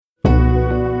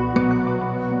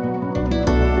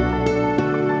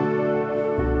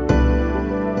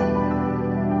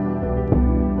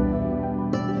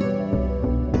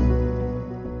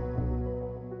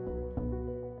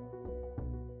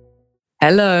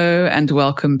Hello and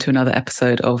welcome to another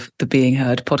episode of the Being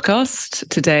Heard podcast.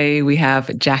 Today we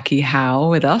have Jackie Howe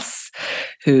with us,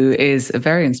 who is a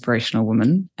very inspirational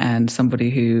woman and somebody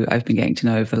who I've been getting to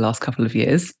know over the last couple of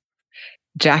years.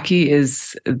 Jackie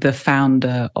is the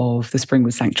founder of the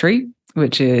Springwood Sanctuary,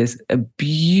 which is a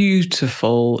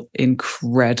beautiful,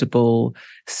 incredible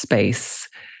space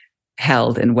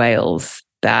held in Wales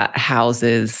that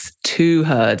houses 2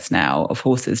 herds now of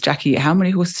horses. Jackie, how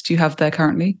many horses do you have there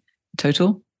currently?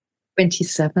 Total?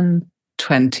 27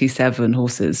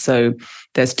 horses. So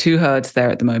there's 2 herds there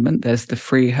at the moment. There's the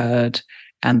free herd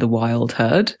and the wild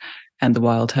herd. And the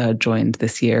wild herd joined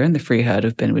this year, and the free herd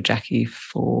have been with Jackie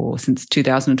since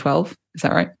 2012. Is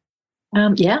that right?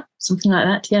 Yeah, something like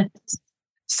that. Yeah.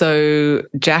 So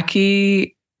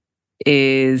Jackie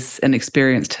is an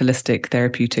experienced holistic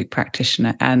therapeutic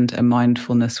practitioner and a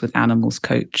mindfulness with animals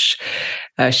coach.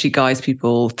 She guides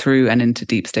people through and into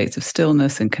deep states of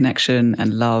stillness and connection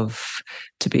and love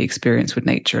to be experienced with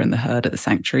nature and the herd at the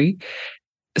sanctuary.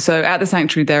 So at the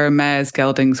sanctuary, there are mares,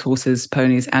 geldings, horses,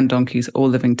 ponies, and donkeys all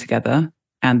living together.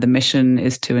 And the mission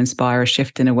is to inspire a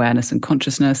shift in awareness and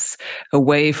consciousness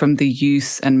away from the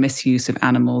use and misuse of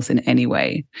animals in any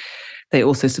way. They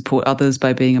also support others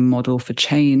by being a model for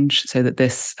change so that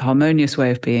this harmonious way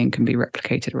of being can be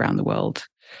replicated around the world.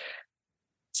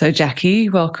 So Jackie,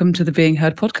 welcome to the Being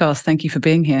Heard podcast. Thank you for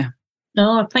being here.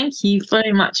 Oh, thank you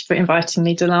very much for inviting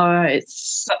me, Delara.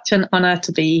 It's such an honour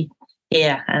to be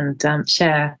here and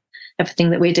share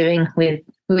everything that we're doing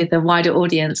with a wider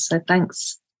audience. So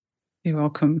thanks. You're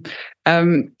welcome.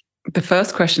 The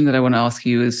first question that I want to ask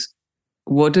you is,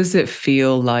 what does it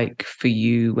feel like for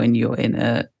you when you're in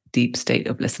a deep state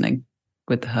of listening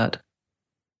with the herd?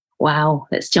 Wow,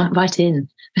 let's jump right in.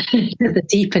 The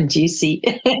deep and juicy.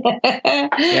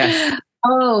 Yes.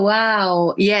 Oh,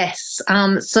 wow. Yes.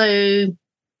 So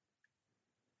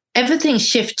everything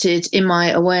shifted in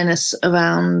my awareness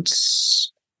around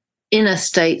inner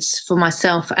states for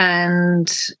myself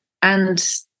and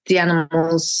the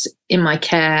animals in my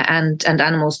care and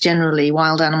animals generally,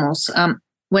 wild animals,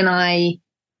 when I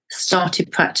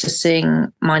started practicing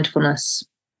mindfulness.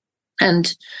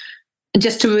 And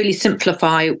just to really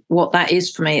simplify what that is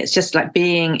for me, it's just like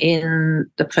being in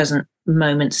the present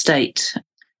moment state.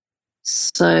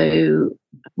 So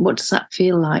what does that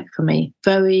feel like for me?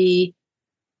 Very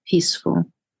peaceful,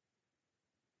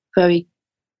 very,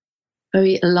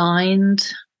 very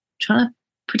aligned. Trying to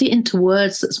put it into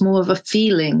words that's more of a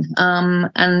feeling.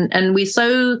 And we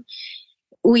so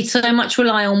much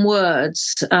rely on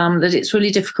words that it's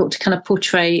really difficult to kind of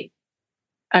portray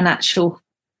an actual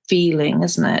feeling,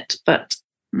 isn't it? But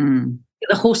the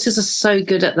horses are so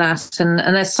good at that, and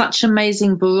they're such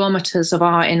amazing barometers of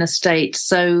our inner state.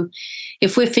 So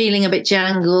if we're feeling a bit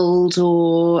jangled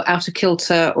or out of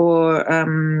kilter or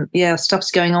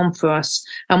stuff's going on for us,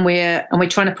 and we're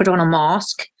trying to put on a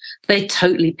mask, they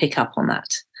totally pick up on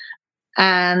that.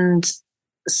 And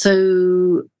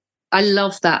so I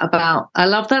love that about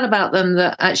them,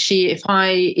 that actually if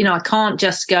I can't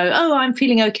just go, oh, I'm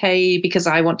feeling okay because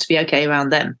I want to be okay around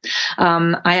them.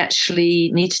 I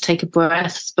actually need to take a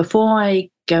breath before I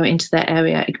go into their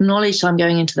area, acknowledge I'm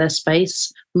going into their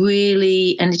space,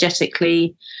 really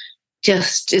energetically.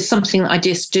 Just is something that I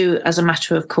just do as a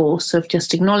matter of course, of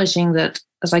just acknowledging that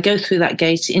as I go through that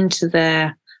gate into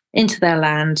their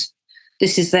land,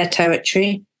 this is their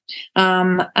territory.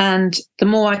 And the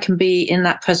more I can be in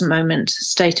that present moment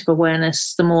state of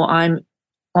awareness, the more I'm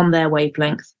on their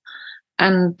wavelength.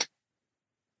 And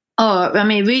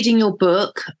reading your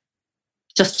book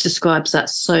just describes that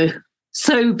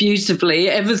so beautifully.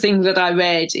 Everything that I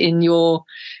read in your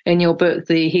book,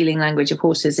 The Healing Language of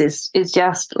Horses, is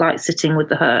just like sitting with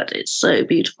the herd. It's so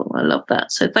beautiful. I love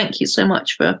that. So thank you so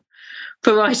much for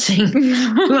writing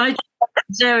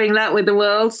sharing that with the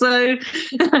world. So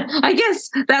I guess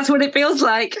that's what it feels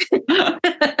like.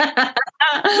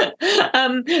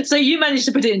 So you managed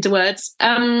to put it into words.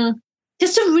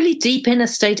 Just a really deep inner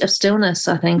state of stillness,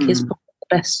 I think, is probably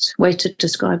the best way to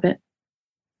describe it.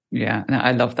 Yeah, no,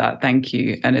 I love that. Thank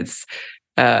you. And it's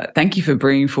thank you for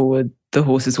bringing forward the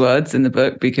horse's words in the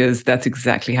book, because that's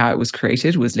exactly how it was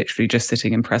created, was literally just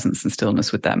sitting in presence and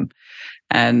stillness with them.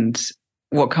 And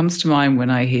what comes to mind when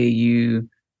I hear you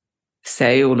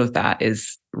say all of that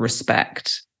is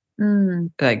respect.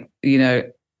 Like,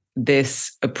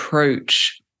 this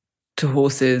approach to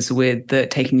horses with the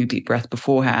taking a deep breath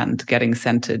beforehand, getting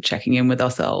centered, checking in with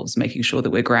ourselves, making sure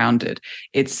that we're grounded.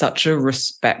 It's such a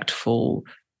respectful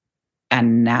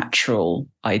and natural,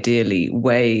 ideally,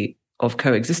 way of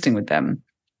coexisting with them,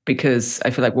 because I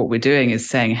feel like what we're doing is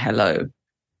saying hello.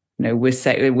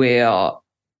 We are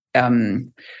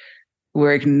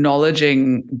we're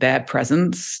acknowledging their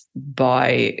presence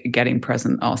by getting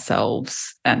present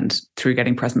ourselves. And through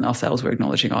getting present ourselves, we're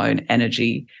acknowledging our own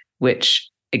energy, which,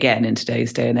 again, in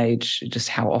today's day and age, just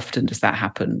how often does that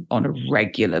happen on a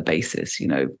regular basis,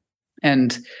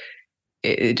 And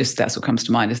it just, that's what comes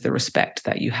to mind, is the respect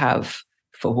that you have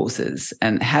for horses.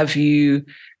 And have you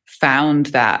found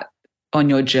that on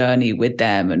your journey with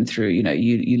them and through,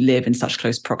 you live in such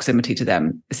close proximity to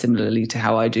them, similarly to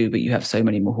how I do, but you have so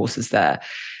many more horses there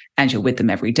and you're with them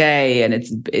every day. And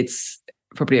it's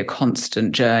probably a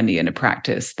constant journey and a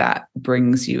practice that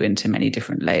brings you into many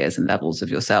different layers and levels of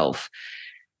yourself.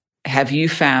 Have you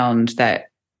found that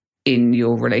in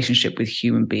your relationship with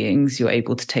human beings, you're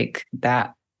able to take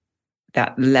that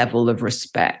level of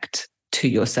respect to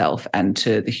yourself and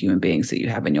to the human beings that you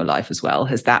have in your life as well?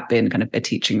 Has that been kind of a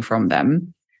teaching from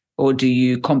them? Or do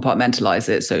you compartmentalize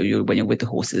it? So when you're with the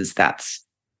horses, that's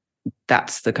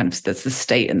the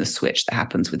state and the switch that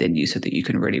happens within you so that you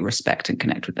can really respect and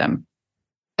connect with them.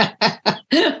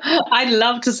 I'd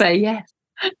love to say yes.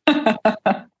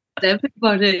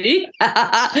 Everybody.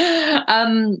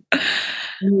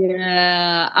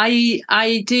 Yeah,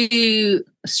 I do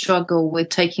struggle with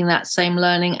taking that same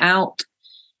learning out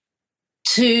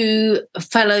to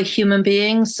fellow human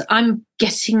beings. I'm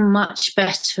getting much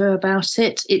better about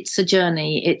it. It's a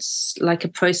journey. It's like a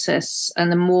process.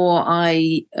 And the more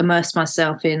I immerse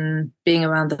myself in being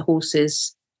around the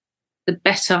horses, the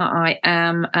better I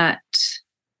am at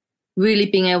really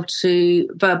being able to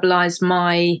verbalize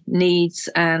my needs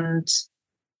and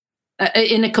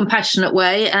in a compassionate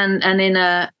way and in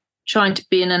a trying to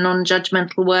be in a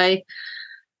non-judgmental way.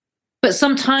 But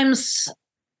sometimes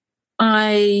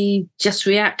I just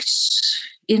react,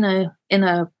 in a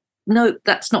no,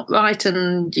 that's not right,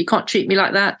 and you can't treat me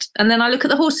like that. And then I look at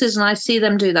the horses and I see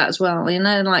them do that as well.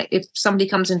 Like if somebody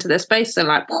comes into their space, they're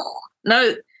like,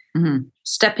 no,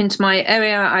 step into my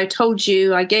area. I told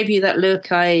you, I gave you that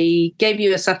look, I gave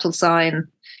you a subtle sign.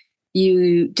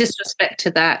 You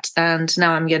disrespected that, and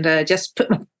now I'm going to just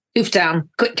put my hoof down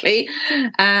quickly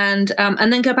and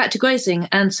then go back to grazing.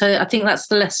 And so I think that's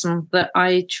the lesson that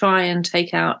I try and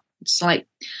take out. It's like,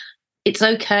 it's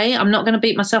okay. I'm not going to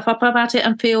beat myself up about it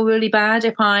and feel really bad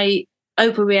if I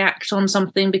overreact on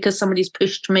something because somebody's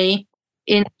pushed me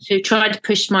into trying to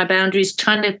push my boundaries.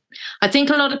 I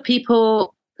think a lot of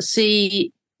people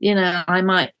see, I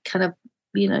might kind of,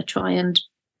 try and,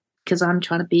 because I'm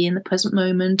trying to be in the present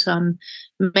moment,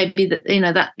 maybe that,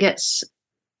 that gets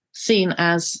seen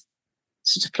as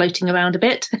sort of floating around a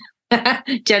bit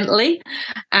gently,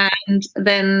 and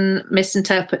then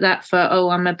misinterpret that for,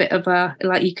 I'm a bit of a,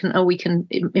 like, we can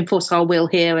enforce our will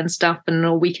here and stuff,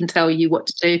 or we can tell you what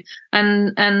to do.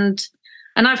 And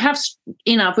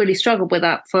I've really struggled with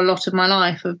that for a lot of my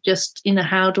life, of just,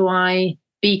 how do I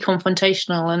be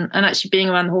confrontational, and actually being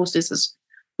around the horses has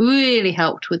really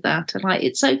helped with that. And like,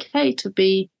 it's okay to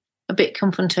be a bit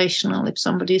confrontational if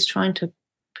somebody's trying to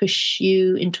push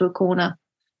you into a corner,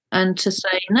 and to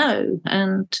say no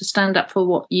and to stand up for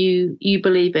what you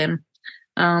believe in,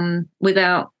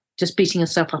 without just beating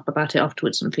yourself up about it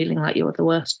afterwards and feeling like you're the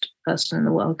worst person in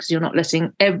the world because you're not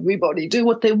letting everybody do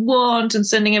what they want and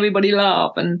sending everybody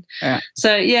love. And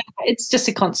so, it's just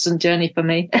a constant journey for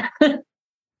me.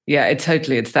 Yeah, it's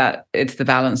the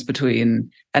balance between,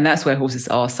 and that's where horses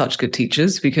are such good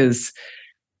teachers, because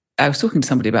I was talking to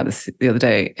somebody about this the other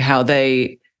day, how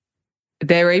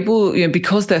they're able,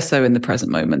 because they're so in the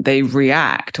present moment, they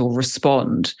react or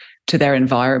respond to their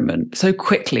environment so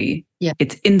quickly. Yeah.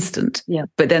 It's instant. Yeah.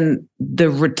 But then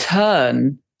the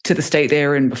return to the state they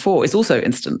were in before is also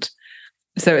instant.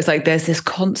 So it's like there's this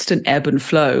constant ebb and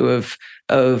flow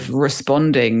of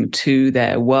responding to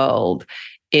their world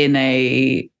in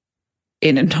a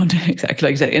non-exactly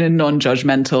like you said, in a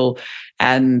non-judgmental,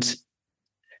 and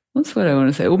what's what I want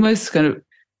to say, almost kind of,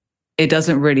 it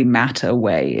doesn't really matter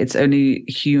way. It's only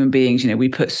human beings, we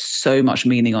put so much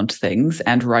meaning onto things,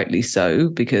 and rightly so,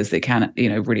 because they can,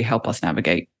 really help us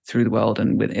navigate through the world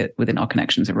and within our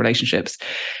connections and relationships,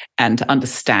 and to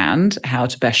understand how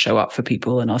to best show up for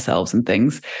people and ourselves and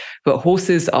things. But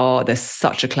horses there's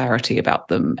such a clarity about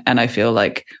them. And I feel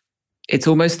like it's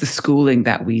almost the schooling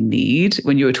that we need.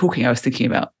 When you were talking, I was thinking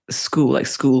about school, like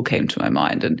school came to my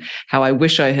mind, and how I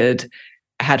wish I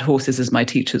had horses as my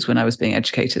teachers when I was being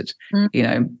educated,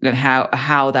 and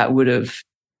how that would have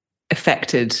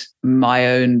affected my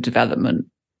own development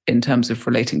in terms of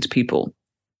relating to people.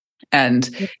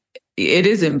 And it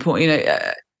is important,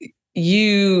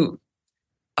 you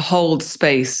hold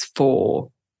space for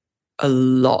a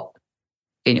lot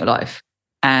in your life.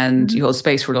 And you hold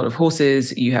space for a lot of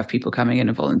horses. You have people coming in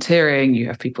and volunteering. You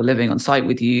have people living on site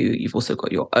with you. You've also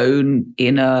got your own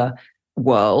inner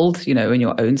world, you know, in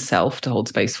your own self to hold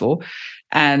space for.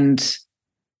 And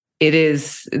it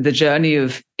is the journey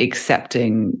of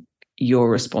accepting your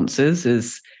responses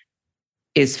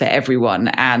is for everyone.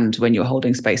 And when you're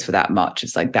holding space for that much,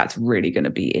 it's like, that's really going to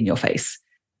be in your face,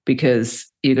 because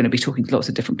you're going to be talking to lots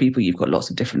of different people. You've got lots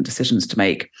of different decisions to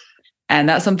make. And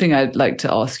that's something I'd like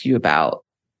to ask you about.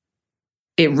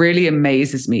 It really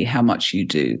amazes me how much you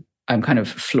do. I'm kind of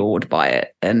floored by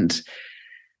it. And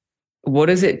what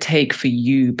does it take for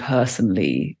you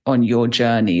personally on your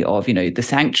journey of, you know, the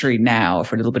sanctuary now?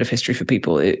 For a little bit of history for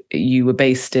people, you were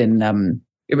based in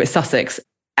Sussex,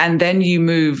 and then you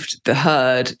moved the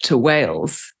herd to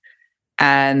Wales,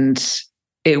 and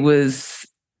it was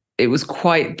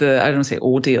quite the, I don't want to say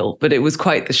ordeal, but it was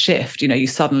quite the shift. You know, you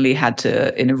suddenly had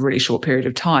to, in a really short period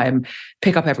of time,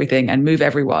 pick up everything and move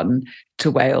everyone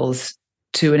to Wales,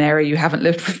 to an area you haven't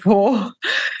lived before,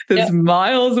 that's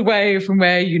miles away from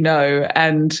where you know,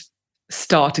 and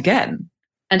start again.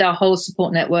 And our whole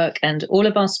support network and all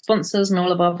of our sponsors and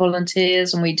all of our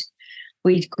volunteers. And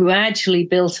we'd gradually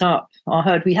built up our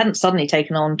herd. We hadn't suddenly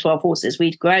taken on 12 horses.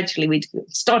 We'd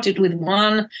started with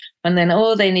one, and then,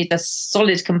 they need a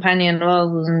solid companion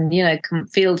rather than, you know,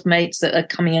 field mates that are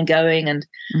coming and going. And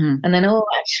and then,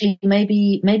 actually,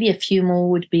 maybe a few more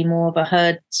would be more of a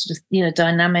herd, sort of, you know,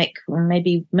 dynamic, or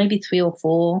maybe 3 or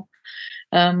 4.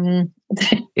 To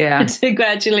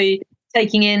gradually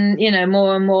taking in, you know,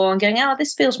 more and more, and going,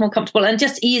 this feels more comfortable, and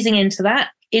just easing into that,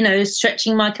 you know,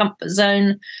 stretching my comfort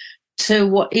zone to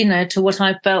what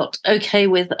I felt okay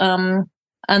with, and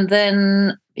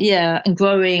then and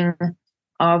growing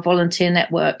our volunteer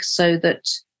network, so that,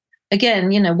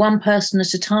 again, you know, one person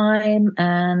at a time,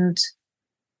 and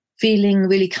feeling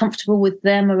really comfortable with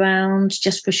them around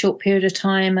just for a short period of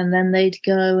time, and then they'd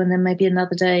go, and then maybe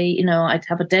another day, you know, I'd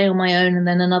have a day on my own, and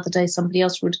then another day somebody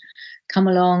else would come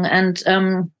along, and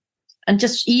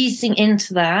just easing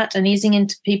into that, and easing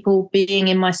into people being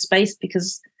in my space.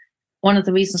 Because one of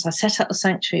the reasons I set up the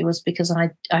sanctuary was because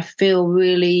I feel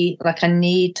really like I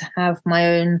need to have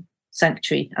my own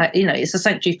sanctuary. You know, it's a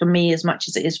sanctuary for me as much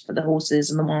as it is for the horses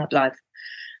and the wildlife.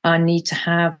 I need to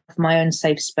have my own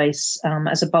safe space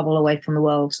as a bubble away from the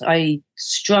world. I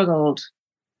struggled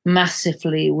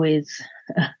massively with,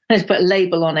 let's put a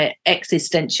label on it,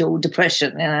 existential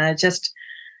depression. You know,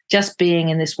 just being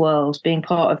in this world, being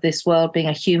part of this world, being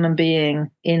a human being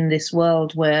in this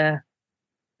world, where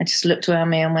I just looked around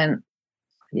me and went,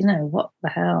 you know, what the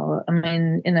hell? I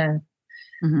mean, you know,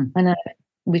 I know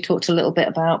we talked a little bit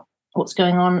about what's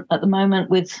going on at the moment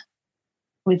with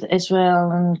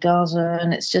Israel and Gaza,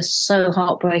 and it's just so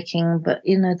heartbreaking. But,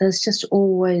 you know, there's just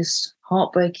always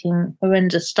heartbreaking,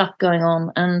 horrendous stuff going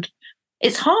on. And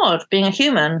it's hard being a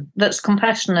human that's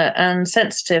compassionate and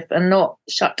sensitive and not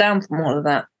shut down from all of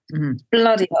that. It's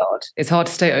bloody hard. It's hard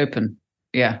to stay open.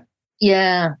 Yeah.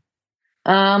 Yeah.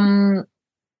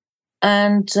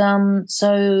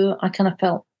 So I kind of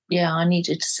felt, I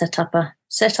needed to set up a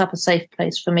safe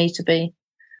place for me to be.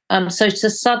 So to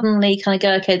suddenly kind of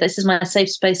go, okay, this is my safe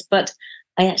space, but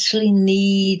I actually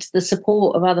need the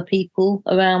support of other people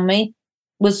around me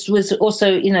was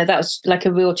also, you know, that was like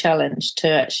a real challenge to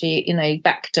actually, you know,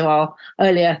 back to our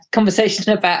earlier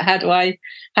conversation about how do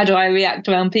I react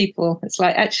around people. It's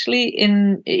like, actually,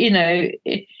 in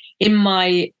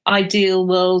my ideal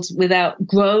world, without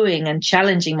growing and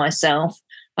challenging myself,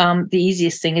 the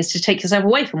easiest thing is to take yourself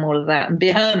away from all of that and be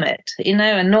a hermit, you know,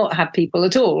 and not have people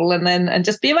at all, and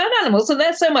just be around animals. And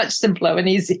they're so much simpler and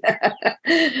easier.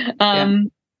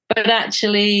 But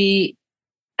actually,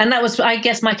 and that was, I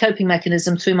guess, my coping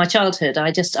mechanism through my childhood.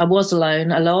 I was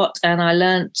alone a lot, and I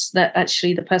learned that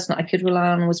actually the person that I could rely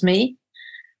on was me.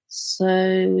 So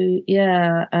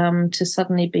to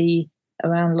suddenly be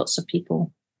around lots of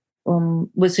people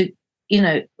was a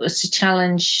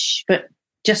challenge, but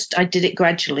just I did it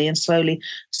gradually and slowly.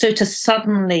 So to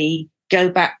suddenly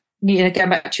going back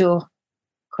to your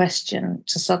question,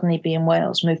 to suddenly be in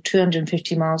Wales, move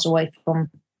 250 miles away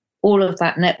from all of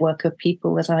that network of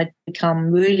people that I'd become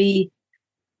really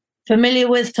familiar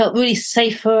with, felt really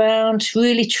safe around,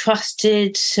 really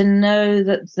trusted, to know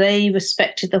that they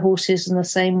respected the horses in the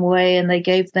same way and they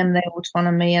gave them their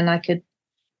autonomy, and I could,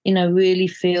 you know, really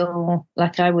feel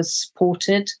like I was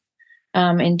supported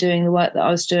in doing the work that I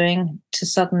was doing, to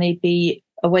suddenly be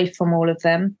away from all of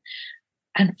them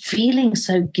and feeling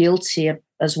so guilty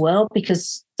as well,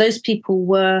 because those people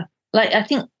were like, I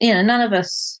think, you know, none of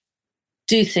us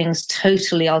do things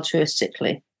totally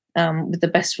altruistically with the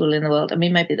best will in the world. I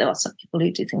mean, maybe there are some people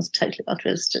who do things totally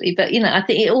altruistically, but, you know, I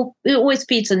think it always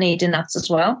feeds a need in us as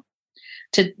well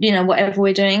to, you know, whatever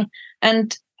we're doing.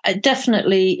 And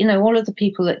definitely, all of the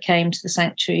people that came to the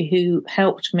sanctuary who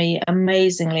helped me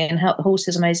amazingly and helped the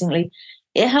horses amazingly,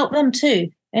 it helped them too.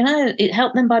 It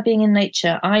helped them by being in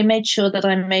nature. I made sure that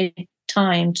I made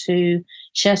time to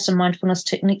share some mindfulness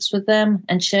techniques with them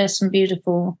and share some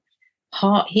beautiful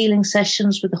heart healing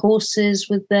sessions with the horses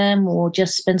with them, or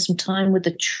just spend some time with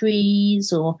the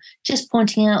trees, or just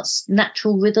pointing out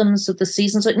natural rhythms of the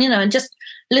seasons, and just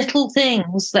little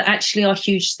things that actually are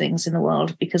huge things in the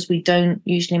world, because we don't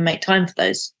usually make time for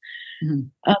those.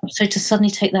 So to suddenly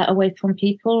take that away from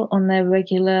people on their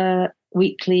regular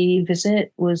weekly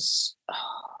visit was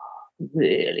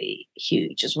really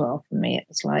huge as well for me. It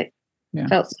was like, I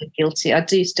felt so guilty. I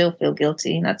do still feel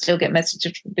guilty, and I still get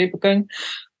messages from people going,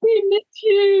 "We miss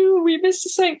you. We miss the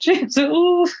sanctuary."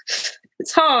 So,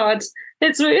 it's hard.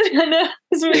 It's really, I know,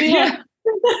 it's really hard.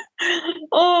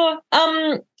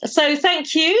 So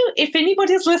thank you. If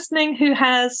anybody's listening who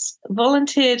has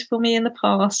volunteered for me in the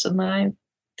past, and I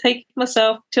take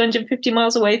myself 250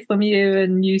 miles away from you,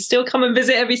 and you still come and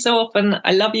visit every so often,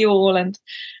 I love you all, and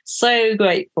so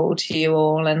grateful to you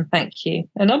all, and thank you.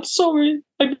 And I'm sorry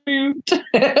I moved.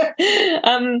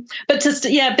 But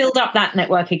to build up that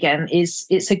network again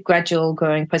it's a gradual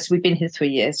growing process. We've been here 3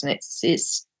 years, and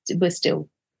we're still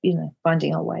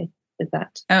finding our way with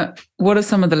that. What are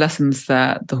some of the lessons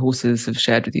that the horses have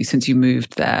shared with you since you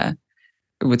moved there,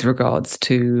 with regards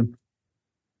to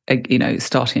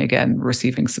starting again,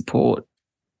 receiving support,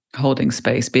 holding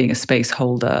space, being a space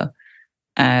holder,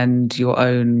 and your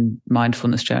own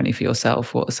mindfulness journey for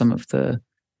yourself? What are some of the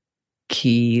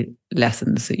key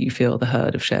lessons that you feel the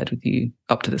herd have shared with you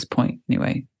up to this point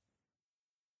anyway?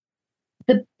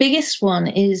 The biggest one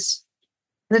is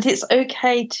that it's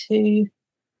okay to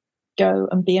go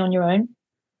and be on your own.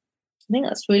 I think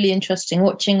that's really interesting,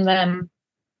 watching them.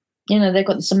 They've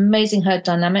got this amazing herd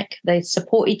dynamic. They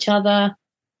support each other.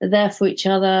 They're there for each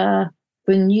other,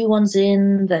 bring new ones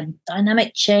in, the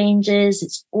dynamic changes.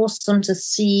 It's awesome to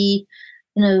see,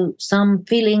 some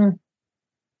feeling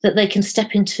that they can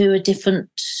step into a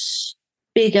different,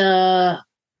 bigger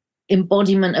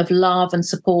embodiment of love and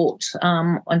support.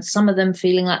 And some of them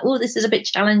feeling like, oh, this is a bit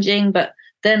challenging, but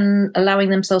then allowing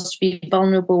themselves to be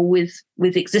vulnerable with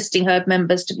existing herd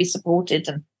members to be supported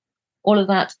and all of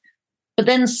that. But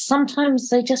then sometimes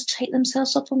they just take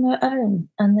themselves off on their own,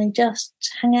 and they just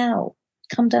hang out,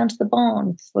 come down to the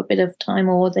barn for a bit of time,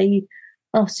 or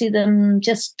I'll see them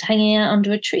just hanging out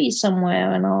under a tree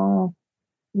somewhere, and I'll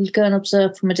go and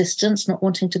observe from a distance, not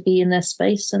wanting to be in their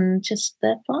space, and just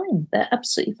they're fine. They're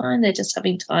absolutely fine. They're just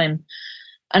having time.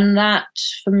 And that,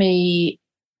 for me,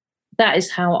 that is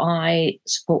how I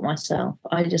support myself.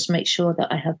 I just make sure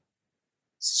that I have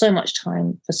so much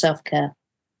time for self-care.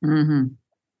 Mm-hmm.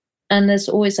 And there's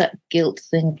always that guilt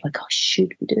thing of like, oh, should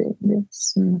be doing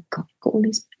this? And God, I've got all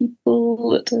these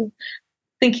people that are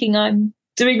thinking I'm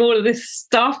doing all of this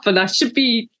stuff, and I should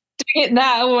be doing it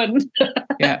now. And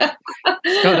yeah,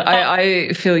 God,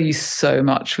 I feel you so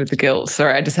much with the guilt.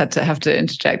 Sorry, I just have to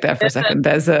interject there for a second.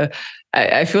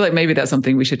 I feel like maybe that's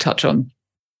something we should touch on,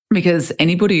 because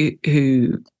anybody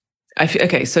who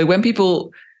so when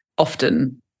people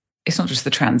often, it's not just the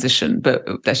transition, but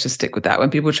let's just stick with that. When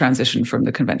people transition from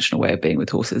the conventional way of being with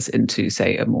horses into,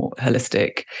 say, a more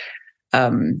holistic,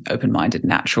 open-minded,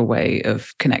 natural way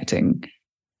of connecting,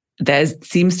 there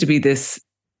seems to be this,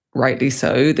 rightly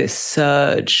so, this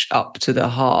surge up to the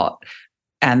heart.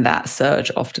 And that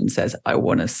surge often says, I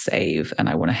want to save, and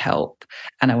I want to help,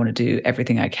 and I want to do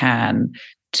everything I can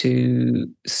to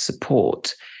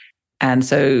support. And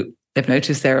so they've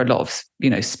noticed there are a lot of,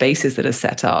 spaces that are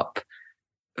set up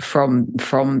from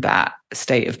that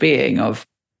state of being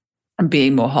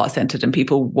more heart-centered, and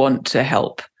people want to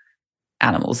help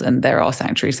animals, and there are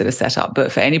sanctuaries that are set up.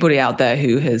 But for anybody out there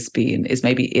who is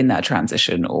maybe in that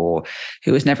transition, or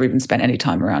who has never even spent any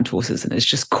time around horses and is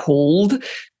just called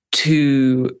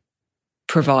to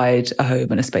provide a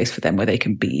home and a space for them where they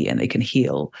can be and they can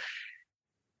heal,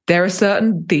 there are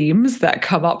certain themes that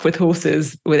come up with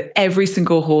horses, with every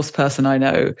single horse person I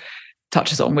know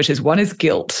touches on, which is, one is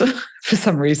guilt. For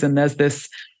some reason, there's this,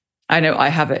 I know I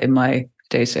have it in my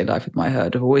day-to-day life with my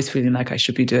herd, of always feeling like I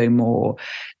should be doing more,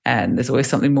 and there's always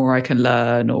something more I can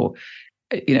learn, or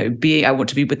I want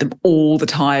to be with them all the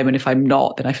time, and if I'm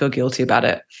not, then I feel guilty about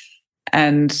it.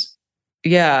 And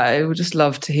yeah, I would just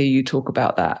love to hear you talk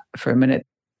about that for a minute.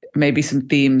 Maybe some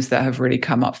themes that have really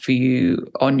come up for you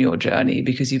on your journey,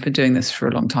 because you've been doing this for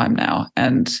a long time now,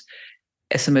 and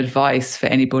some advice for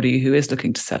anybody who is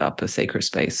looking to set up a sacred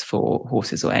space for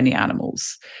horses or any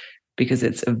animals, because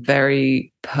it's a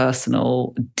very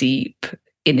personal, deep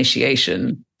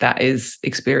initiation that is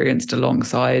experienced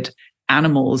alongside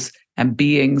animals and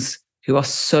beings who who are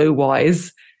so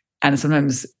wise. And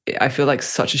sometimes I feel like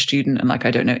such a student and like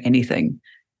I don't know anything.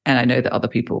 And I know that other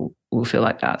people will feel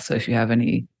like that. So if you have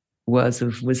any words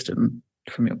of wisdom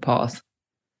from your path.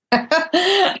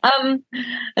 I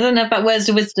don't know about words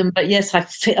of wisdom, but yes, I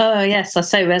feel, I so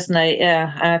resonate.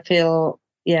 Yeah, I feel,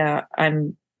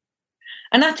 and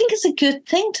I think it's a good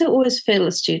thing to always feel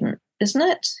a student, isn't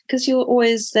it? Because you're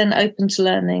always then open to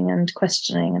learning and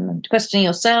questioning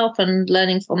yourself and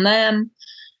learning from them,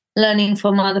 learning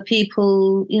from other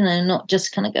people, not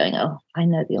just kind of going, oh, I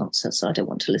know the answer, so I don't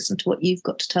want to listen to what you've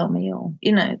got to tell me. Or,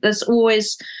 there's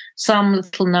always some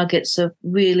little nuggets of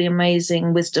really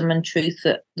amazing wisdom and truth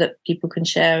that people can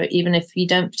share, even if you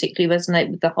don't particularly resonate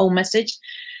with the whole message.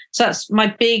 So that's my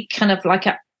big kind of like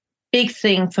a big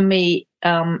thing for me,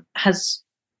 has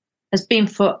been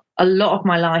for a lot of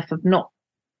my life of not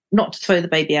to throw the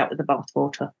baby out with the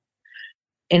bathwater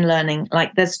in learning.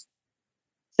 Like there's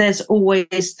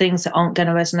always things that aren't going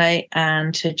to resonate,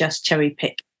 and to just cherry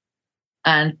pick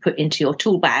and put into your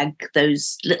tool bag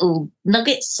those little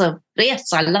nuggets of,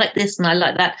 yes, I like this and I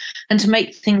like that, and to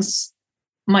make things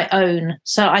my own.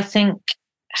 So I think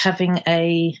having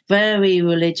a very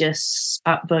religious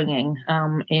upbringing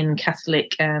in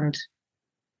Catholic and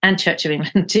Church of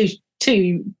England,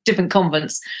 two different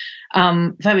convents,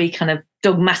 very kind of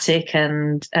dogmatic,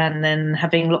 and then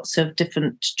having lots of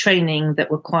different training that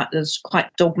were quite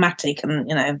dogmatic,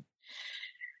 and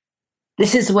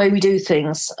this is the way we do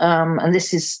things, and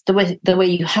this is the way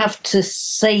you have to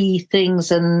say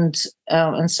things and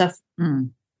stuff.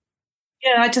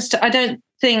 Yeah, I don't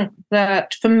think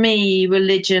that for me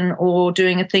religion or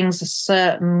doing things a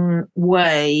certain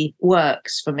way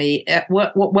works for me.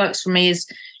 What works for me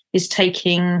is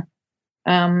taking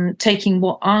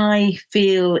what I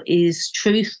feel is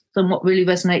truth and what really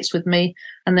resonates with me,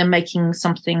 and then making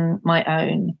something my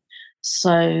own.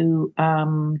 So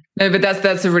no, but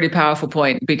that's a really powerful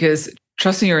point, because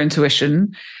trusting your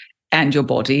intuition and your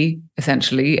body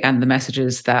essentially, and the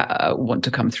messages that want to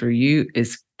come through you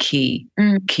is key.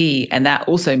 And that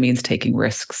also means taking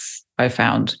risks, I've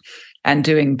found, and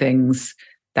doing things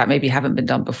that maybe haven't been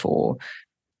done before.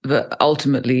 But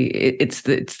ultimately, it's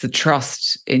the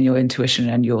trust in your intuition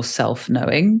and your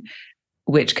self-knowing,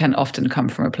 which can often come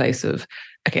from a place of,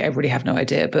 okay, I really have no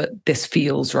idea, but this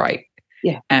feels right.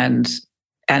 Yeah. And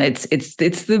it's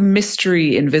the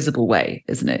mystery invisible way,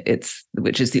 isn't it?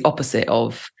 Which is the opposite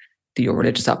of your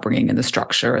religious upbringing and the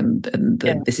structure and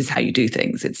this is how you do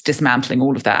things. It's dismantling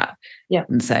all of that,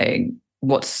 and saying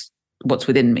what's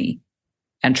within me,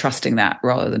 and trusting that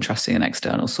rather than trusting an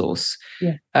external source.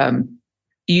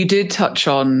 You did touch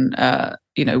on,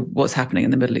 what's happening in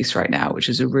the Middle East right now, which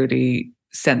is a really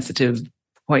sensitive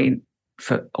point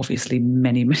for obviously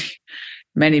many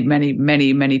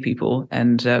people,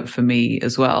 and for me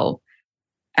as well.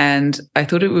 And I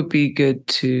thought it would be good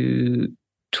to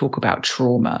talk about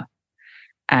trauma.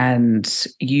 And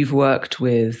you've worked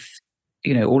with,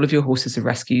 all of your horses are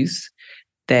rescues.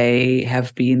 They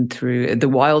have been through the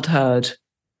wild herd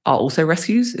are also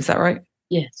rescues. Is that right?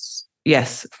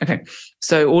 Yes. Okay.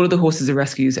 So all of the horses are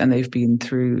rescues, and they've been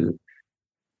through.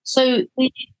 So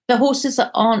the horses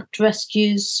that aren't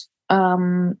rescues,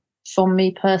 from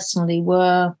me personally,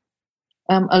 were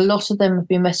a lot of them have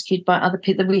been rescued by other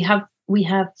people. We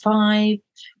have 5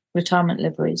 retirement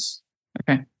liveries.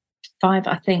 Okay. 5,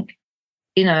 I think.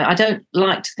 I don't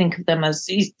like to think of them as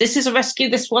this is a rescue.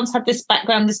 This one's had this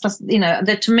background. This doesn't.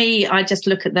 To me, I just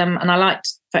look at them, and I like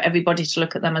for everybody to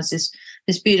look at them as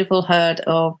this beautiful herd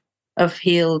of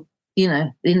healed,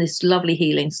 in this lovely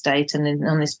healing state, and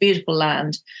on this beautiful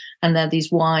land, and they're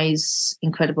these wise,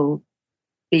 incredible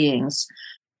beings.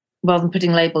 Rather than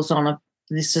putting labels on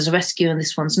this is a rescue and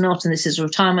this one's not, and this is a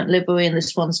retirement livery and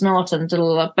this one's not, and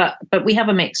but we have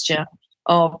a mixture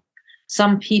of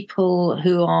some people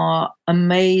who are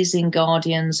amazing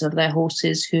guardians of their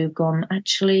horses who've gone,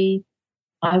 actually,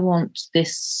 I want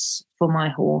this for my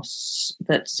horse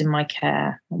that's in my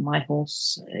care. My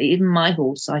horse, even my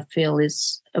horse, I feel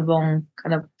is a wrong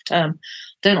kind of term.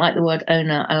 Don't like the word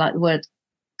owner. I like the word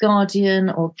guardian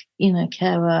or,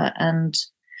 carer. And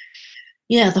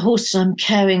the horse I'm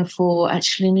caring for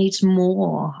actually needs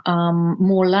more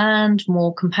land,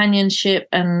 more companionship.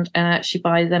 And actually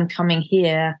by them coming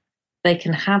here, they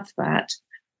can have that.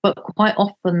 But quite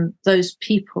often those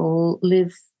people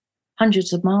live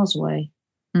hundreds of miles away,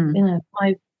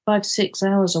 5-6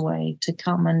 hours away to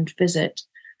come and visit.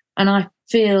 And I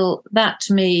feel that,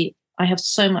 to me, I have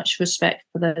so much respect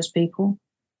for those people.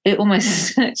 It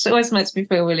always makes me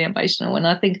feel really emotional when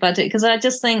I think about it, because I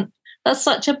just think that's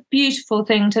such a beautiful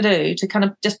thing to do, to kind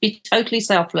of just be totally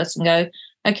selfless and go,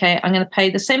 okay, I'm going to pay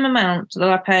the same amount that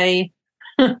I pay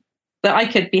that I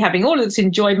could be having all of this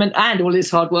enjoyment and all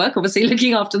this hard work, obviously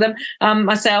looking after them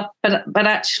myself, but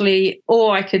actually,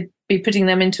 or I could be putting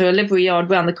them into a livery yard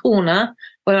round the corner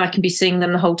where I can be seeing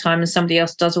them the whole time and somebody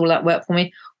else does all that work for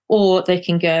me, or they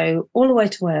can go all the way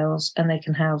to Wales and they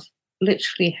can have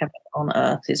literally heaven on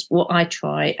earth is what I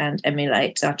try and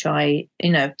emulate. I try,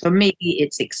 for me,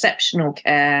 it's exceptional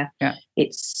care. Yeah.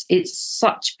 It's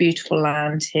such beautiful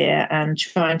land here, and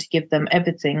trying to give them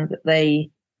everything that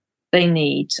they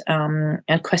need,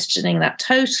 and questioning that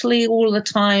totally all the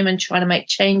time and trying to make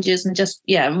changes and just,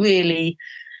 really,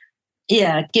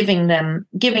 giving them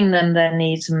their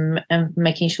needs and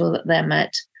making sure that they're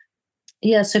met.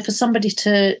 Yeah. So for somebody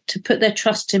to put their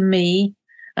trust in me,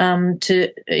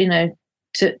 to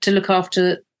look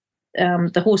after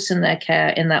the horse in their care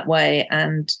in that way,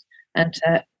 and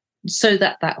so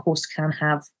that horse can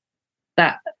have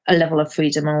a level of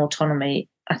freedom and autonomy,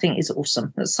 I think is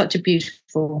awesome. It's such a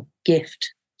beautiful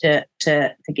gift to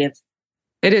give.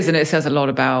 It is, and it says a lot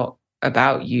about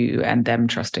you and them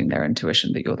trusting their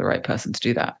intuition that you're the right person to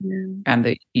do that, and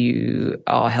that you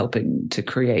are helping to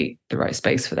create the right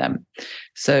space for them.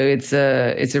 So it's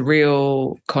a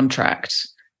real contract,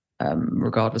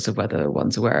 regardless of whether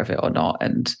one's aware of it or not.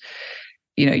 And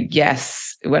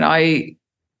yes, when I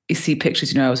see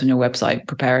pictures, I was on your website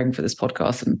preparing for this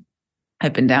podcast, and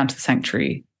I've been down to the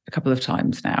sanctuary a couple of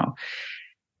times now,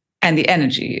 and the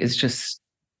energy is just,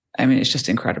 it's just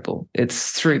incredible.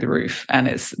 It's through the roof, and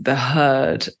it's the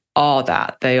herd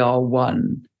they are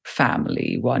one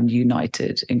family, one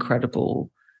united, incredible,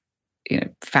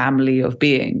 family of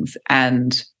beings.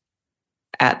 And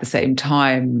at the same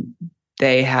time,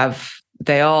 they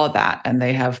are that, and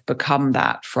they have become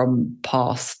that from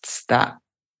pasts that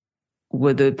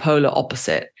were the polar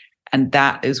opposite. And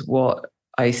that is what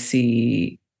I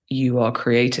see you are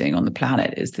creating on the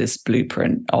planet, is this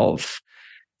blueprint of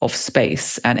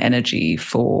space and energy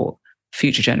for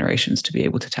future generations to be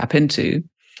able to tap into,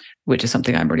 which is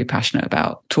something I'm really passionate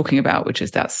about talking about, which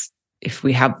is if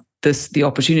we have the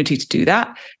opportunity to do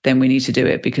that, then we need to do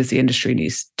it, because the industry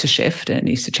needs to shift and it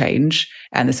needs to change.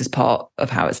 And this is part of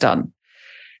how it's done.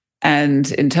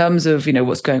 And in terms of,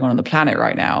 what's going on the planet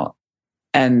right now,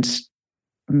 and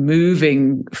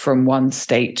moving from one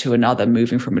state to another,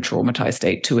 moving from a traumatized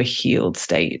state to a healed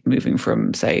state, moving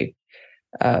from, say,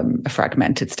 a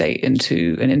fragmented state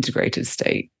into an integrated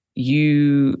state,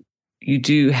 you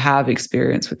do have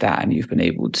experience with that, and you've been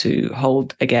able to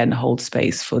hold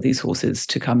space for these horses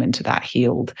to come into that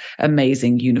healed,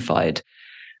 amazing, unified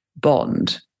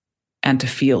bond, and to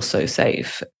feel so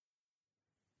safe.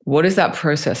 What is that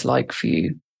process like for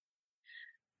you?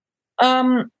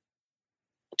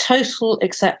 Total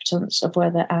acceptance of where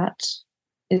they're at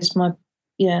is my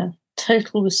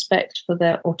total respect for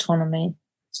their autonomy.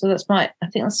 So that's my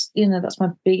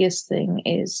biggest thing,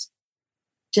 is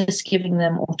just giving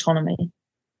them autonomy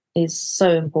is so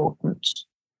important.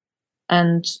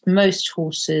 And most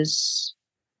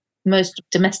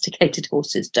domesticated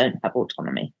horses don't have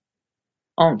autonomy,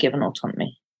 aren't given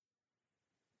autonomy.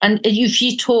 And if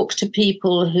you talk to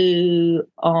people who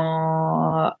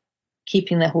are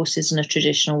keeping their horses in a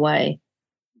traditional way,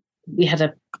 we had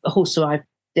a horse arrive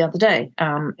the other day,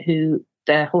 who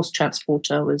their horse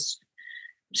transporter was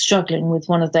struggling with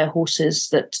one of their horses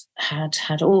that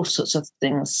had all sorts of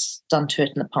things done to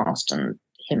it in the past, and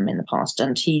him in the past,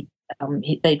 and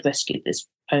they'd rescued this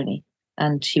pony,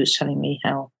 and he was telling me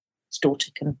how his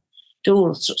daughter can do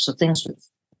all sorts of things with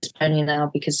this pony now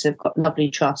because they've got lovely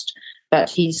trust, but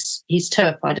he's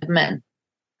terrified of men.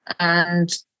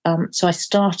 And so I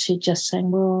started just saying,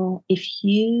 well, if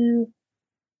you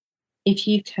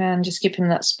can just give him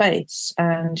that space,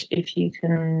 and if you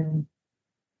can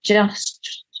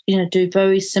just, do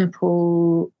very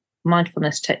simple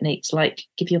mindfulness techniques like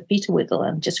give your feet a wiggle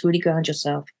and just really ground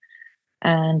yourself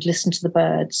and listen to the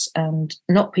birds and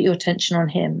not put your attention on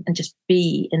him and just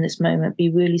be in this moment, be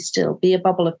really still, be a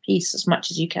bubble of peace as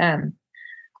much as you can,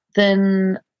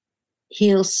 then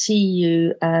he'll see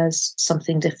you as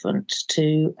something different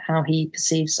to how he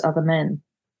perceives other men.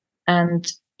 And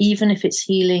even if it's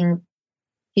healing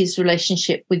his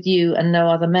relationship with you and no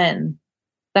other men,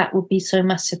 that would be so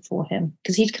massive for him,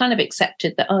 because he'd kind of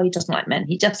accepted that, he doesn't like men.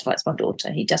 He just likes my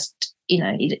daughter. He just,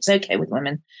 it's okay with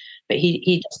women, but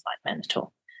he doesn't like men at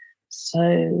all.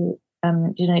 So,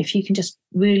 if you can just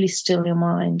really still your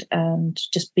mind and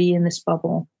just be in this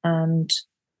bubble and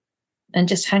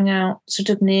just hang out sort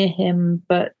of near him,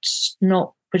 but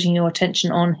not putting your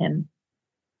attention on him,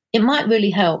 it might really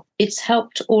help. It's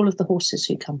helped all of the horses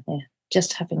who come here,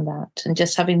 just having that, and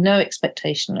just having no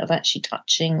expectation of actually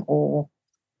touching or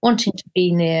wanting to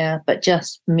be near, but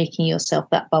just making yourself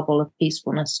that bubble of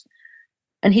peacefulness.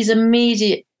 And his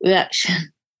immediate reaction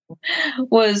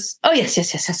was, oh, yes,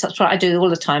 that's right. I do it all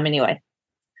the time anyway.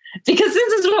 Because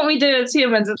this is what we do as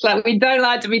humans. It's like we don't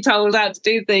like to be told how to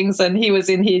do things. And he was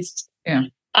in his,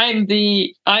 I'm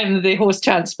the horse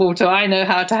transporter. I know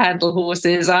how to handle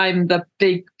horses. I'm the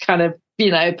big kind of,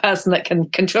 person that can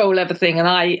control everything. And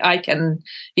I can,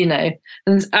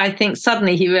 and I think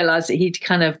suddenly he realized that he'd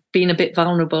kind of been a bit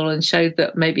vulnerable and showed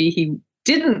that maybe he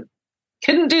couldn't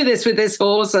do this with this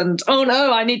horse. And, oh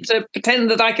no, I need to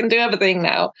pretend that I can do everything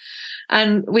now.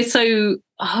 And we're so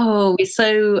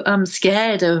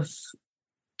scared of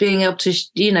being able to,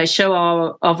 show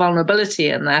our vulnerability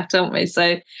in that, aren't we?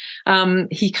 So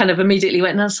he kind of immediately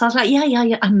went, and so I was like,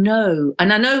 yeah, I know.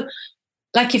 And I know,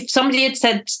 like, if somebody had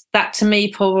said that to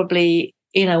me, probably,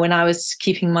 when I was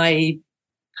keeping my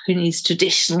ponies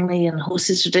traditionally and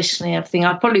horses traditionally, everything,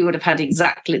 I probably would have had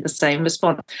exactly the same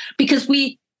response, because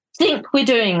we think we're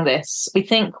doing this. We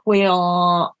think we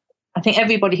are. I think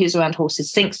everybody who's around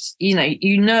horses thinks,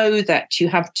 that you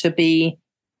have to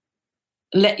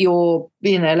let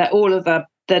all of the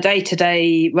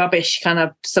day-to-day rubbish kind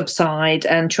of subside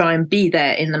and try and be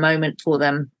there in the moment for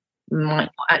them. You might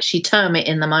not actually term it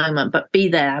in the moment, but be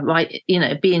there, right?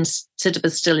 Being sort of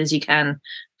as still as you can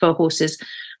for horses.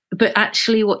 But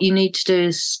actually what you need to do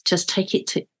is just take it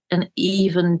to an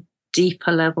even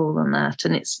deeper level than that.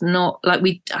 And it's not like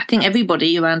I think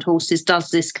everybody around horses does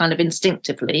this kind of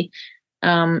instinctively.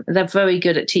 They're very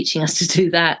good at teaching us to do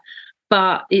that,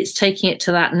 but it's taking it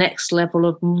to that next level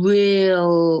of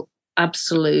real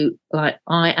absolute, like,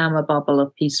 I am a bubble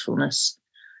of peacefulness.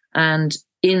 And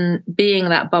in being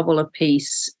that bubble of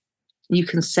peace, you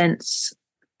can sense,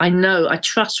 I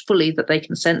trust fully that they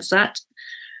can sense that.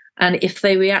 And if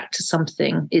they react to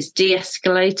something, it's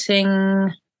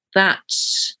de-escalating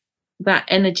that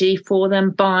energy for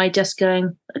them by just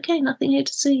going, okay, nothing here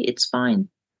to see, it's fine.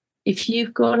 If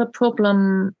you've got a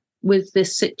problem with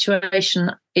this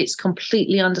situation, it's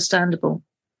completely understandable.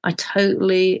 I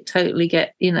totally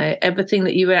get, everything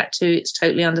that you react to, it's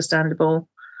totally understandable.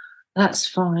 That's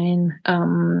fine. I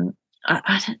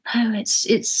don't know.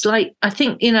 It's like, I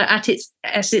think, at its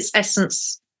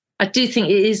essence, I do think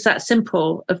it is that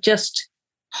simple of just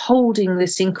holding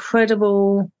this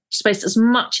incredible space as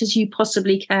much as you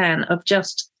possibly can of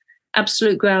just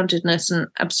absolute groundedness and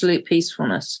absolute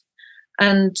peacefulness.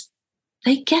 And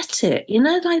they get it,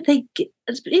 like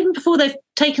even before they've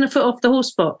taken a foot off the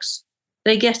horse box,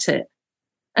 they get it.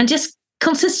 And just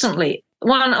consistently,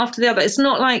 one after the other. It's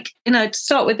not like, to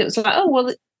start with, it was like,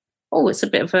 it's a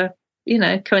bit of a,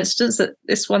 coincidence that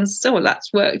this one's,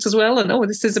 that's worked as well. And,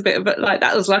 this is a bit of a, like,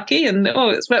 that was lucky. And,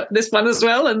 it's worked for this one as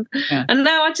well. And and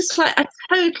now I just, like, I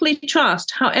totally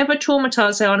trust, however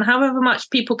traumatized they are and however much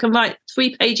people can write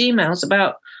 3-page emails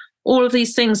about all of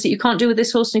these things that you can't do with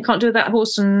this horse and you can't do with that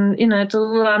horse, and, and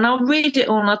I'll read it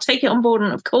all and I'll take it on board.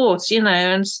 And of course,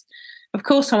 and of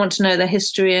course I want to know their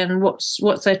history and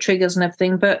what's their triggers and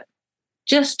everything. But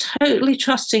just totally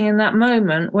trusting in that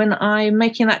moment when I'm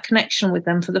making that connection with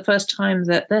them for the first time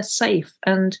that they're safe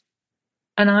and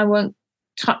I won't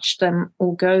touch them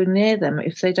or go near them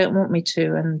if they don't want me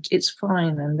to, and it's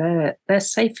fine and they're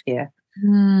safe here.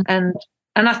 And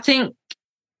I think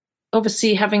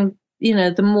obviously having,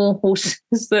 the more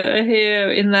horses that are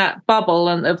here in that bubble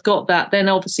and have got that, then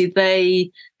obviously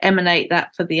they emanate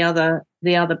that for the other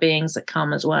beings that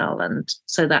come as well. And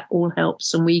so that all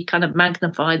helps. And we kind of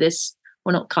magnify this.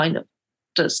 We're not kind of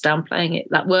just downplaying it,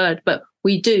 that word, but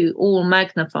we do all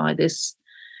magnify this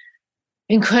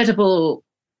incredible,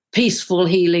 peaceful,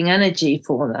 healing energy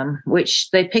for them, which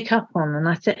they pick up on. And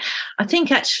I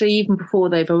think actually even before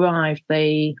they've arrived,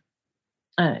 they,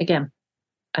 I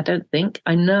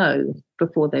know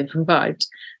before they've arrived,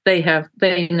 they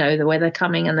know the way they're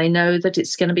coming and they know that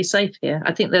it's going to be safe here.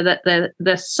 I think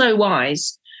they're so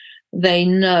wise. They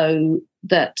know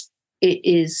that it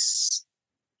is,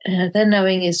 their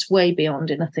knowing is way beyond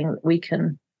anything that we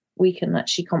can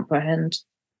actually comprehend.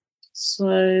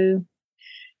 So,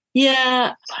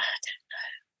 yeah, I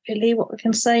don't know really what we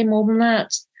can say more than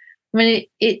that. I mean,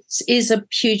 it is a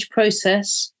huge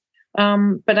process,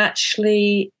 but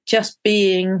actually just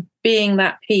being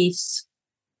that peace,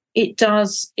 it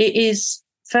is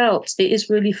felt. It is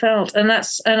really felt, and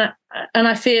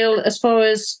I feel as far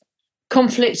as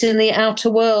conflict in the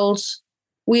outer world,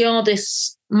 we are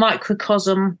this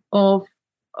microcosm of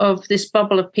this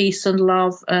bubble of peace and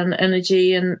love and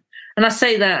energy, and I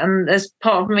say that, and there's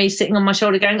part of me sitting on my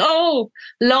shoulder going,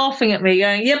 laughing at me,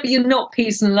 going, yeah, but you're not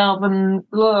peace and love, and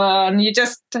blah, and you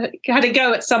just had a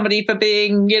go at somebody for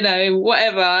being,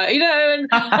 whatever, and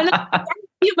I'm a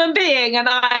human being, and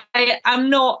I am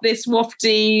not this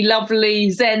wafty,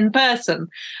 lovely Zen person.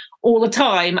 all the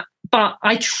time, but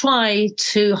I try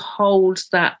to hold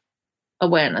that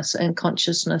awareness and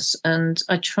consciousness, and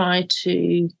I try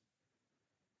to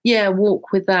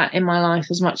walk with that in my life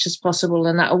as much as possible,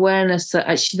 and that awareness that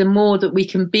actually the more that we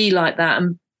can be like that,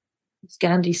 and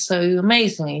Gandhi so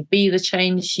amazingly, be the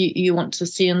change you want to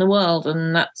see in the world.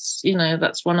 And that's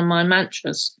one of my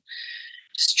mantras,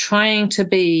 just trying to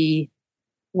be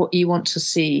what you want to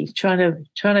see, trying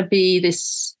to be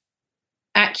this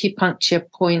acupuncture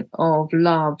point of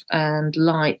love and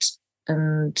light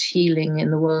and healing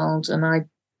in the world. And I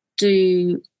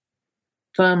do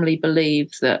firmly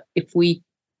believe that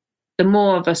the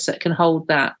more of us that can hold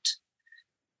that,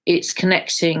 it's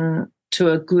connecting to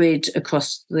a grid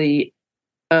across the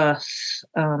earth,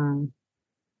 to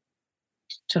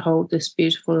hold this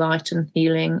beautiful light and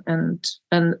healing, and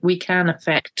we can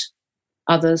affect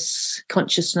others'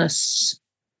 consciousness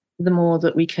the more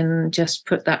that we can just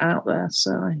put that out there.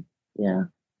 So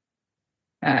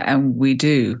and we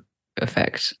do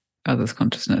affect others'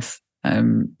 consciousness.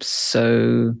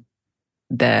 So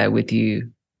there with you,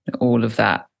 all of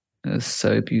that is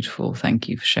so beautiful. Thank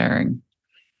you for sharing.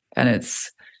 And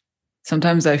it's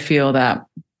sometimes I feel that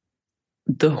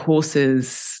the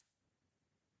horses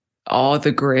are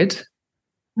the grid,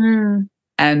 and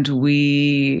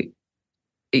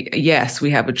yes,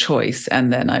 we have a choice.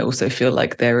 And then I also feel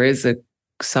like there is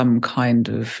some kind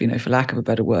of, for lack of a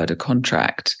better word, a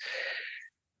contract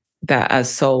that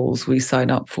as souls we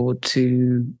sign up for,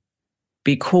 to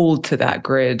be called to that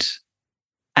grid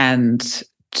and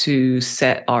to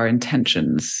set our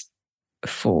intentions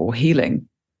for healing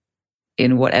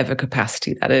in whatever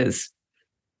capacity that is.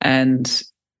 And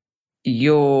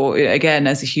you're, again,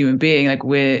 as a human being, like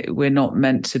we're not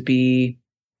meant to be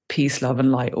peace, love,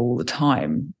 and light all the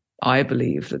time. I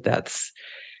believe that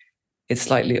it's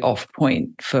slightly off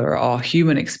point for our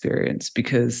human experience,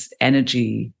 because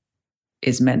energy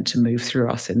is meant to move through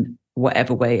us in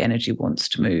whatever way energy wants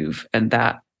to move. And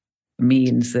that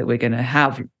means that we're going to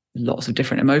have lots of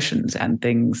different emotions and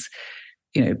things,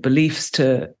 beliefs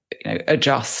to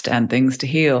adjust and things to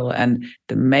heal. And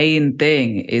the main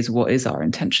thing is, what is our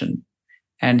intention?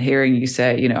 And hearing you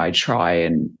say, I try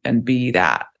and be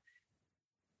that,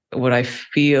 what I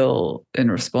feel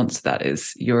in response to that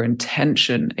is your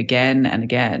intention again and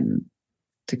again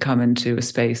to come into a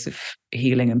space of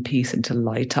healing and peace, and to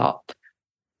light up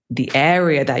the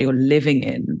area that you're living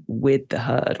in with the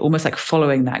herd, almost like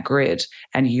following that grid.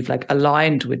 And you've like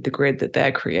aligned with the grid that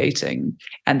they're creating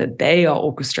and that they are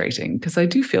orchestrating. Because I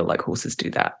do feel like horses do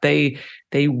that. They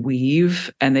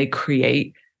weave and they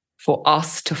create for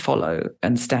us to follow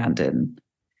and stand in.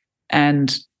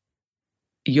 And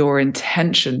your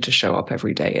intention to show up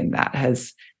every day in that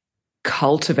has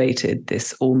cultivated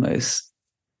this almost,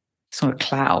 it's not a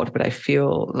cloud, but I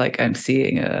feel like I'm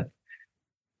seeing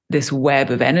this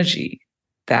web of energy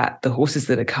that the horses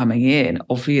that are coming in,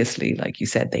 obviously, like you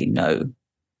said, they know.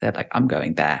 They're like, I'm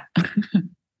going there.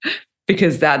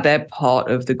 Because they're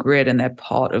part of the grid and they're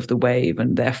part of the wave,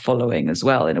 and they're following as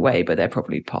well in a way, but they're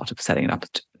probably part of setting it up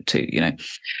too,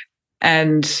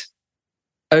 And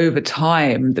over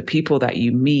time, the people that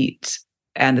you meet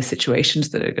and the situations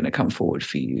that are going to come forward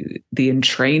for you, the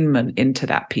entrainment into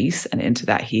that peace and into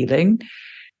that healing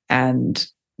and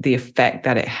the effect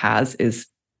that it has is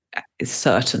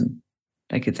certain.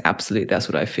 Like, it's absolute. That's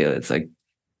what I feel. It's like,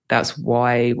 that's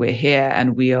why we're here.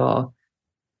 And we are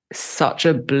such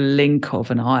a blink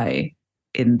of an eye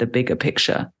in the bigger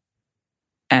picture.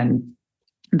 And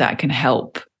that can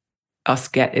help us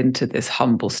get into this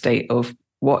humble state of,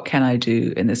 what can I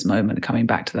do in this moment? Coming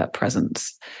back to that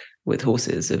presence with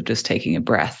horses, of just taking a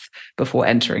breath before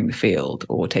entering the field,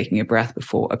 or taking a breath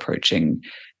before approaching,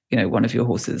 one of your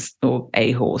horses or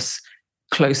a horse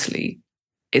closely.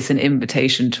 It's an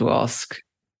invitation to ask,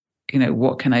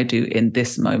 what can I do in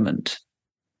this moment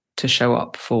to show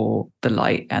up for the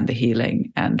light and the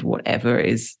healing and whatever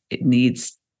it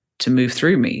needs to move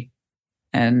through me.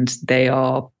 And they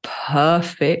are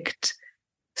perfect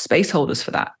space holders for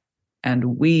that.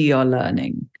 And we are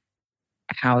learning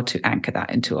how to anchor that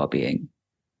into our being.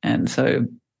 And so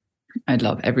I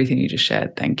love everything you just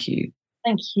shared. Thank you.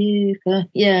 Thank you for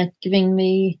giving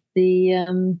me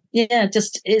the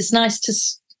just, it's nice to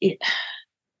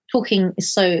talking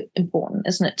is so important,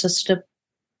 isn't it, to sort of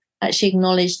actually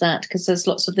acknowledge that, because there's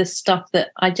lots of this stuff that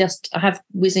I have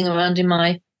whizzing around in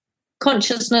my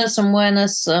consciousness and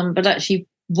awareness, but actually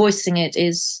voicing it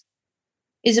is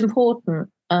important.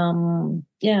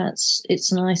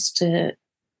 It's nice to,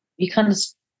 you kind of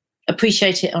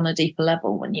appreciate it on a deeper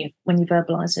level when you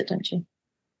verbalize it, don't you?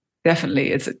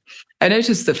 Definitely. I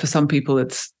noticed that for some people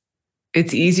it's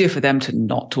easier for them to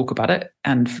not talk about it,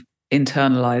 and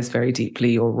internalize very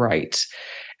deeply, you're right.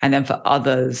 And then for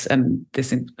others, and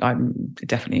this, I'm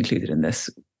definitely included in this,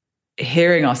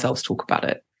 hearing ourselves talk about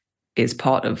it is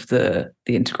part of the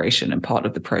integration and part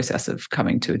of the process of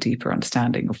coming to a deeper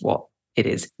understanding of what it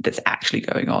is that's actually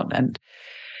going on. And,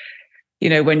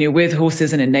 when you're with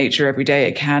horses and in nature every day,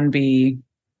 it can be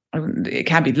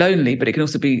lonely, but it can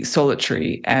also be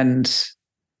solitary and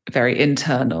very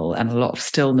internal, and a lot of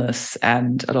stillness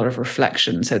and a lot of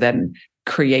reflection. So then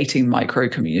creating micro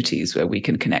communities where we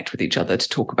can connect with each other to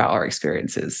talk about our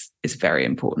experiences is very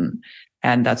important.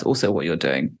 And that's also what you're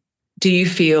doing. Do you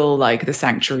feel like the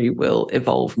sanctuary will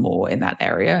evolve more in that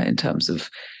area in terms of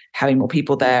having more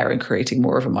people there and creating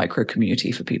more of a micro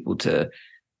community for people to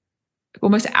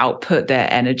almost output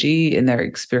their energy in their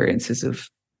experiences of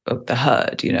the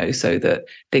herd, so that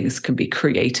things can be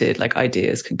created, like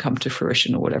ideas can come to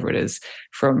fruition or whatever it is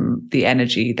from the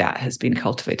energy that has been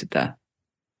cultivated there?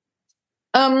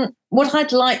 What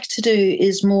I'd like to do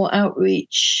is more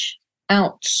outreach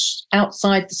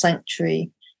outside the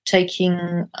sanctuary,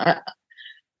 taking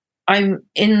I'm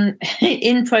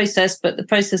in process, but the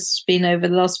process has been over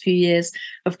the last few years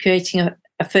of creating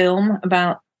a film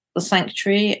about the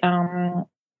sanctuary.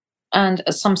 And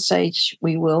at some stage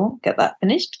we will get that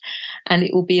finished, and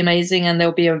it will be amazing, and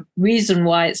there'll be a reason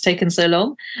why it's taken so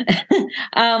long.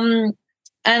 And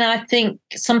I think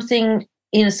something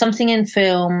in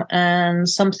film and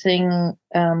something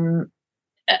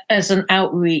as an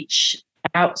outreach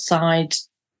outside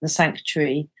the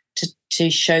sanctuary to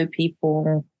show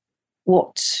people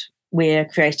what we're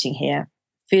creating here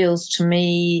feels to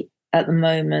me at the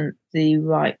moment the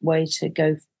right way to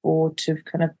go forward, to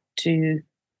kind of to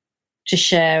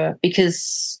share,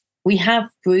 because we have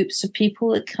groups of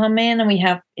people that come in and we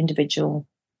have individual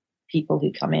people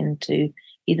who come in to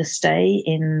either stay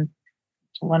in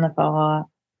one of our,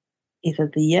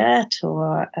 either the yurt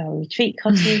or a retreat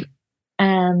cottage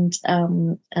and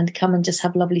come and just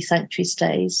have lovely sanctuary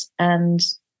stays, and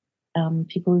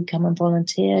people who come and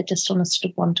volunteer just on a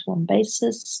sort of one-to-one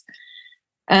basis.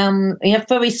 We have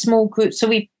very small groups, so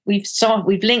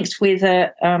we've linked with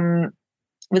a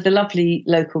lovely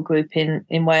local group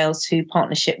in Wales who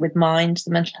partnership with Mind,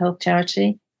 the mental health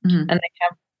charity, and they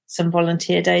have some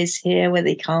volunteer days here where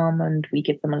they come and we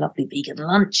give them a lovely vegan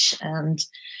lunch, and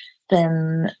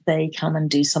then they come and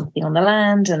do something on the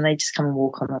land, and they just come and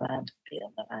walk on the land, be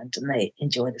on the land, and they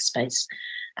enjoy the space,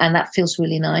 and that feels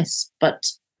really nice. But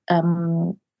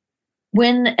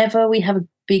whenever we have a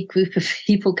big group of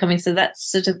people coming, so that's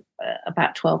sort of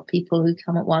about 12 people who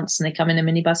come at once, and they come in a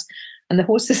minibus, and the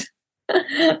horses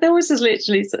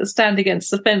literally sort of stand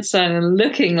against the fence line and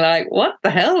looking like, what the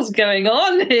hell's going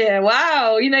on here?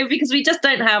 Wow, because we just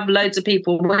don't have loads of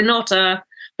people. We're not open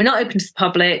to the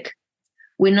public.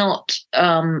 We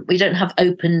don't have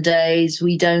open days.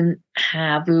 We don't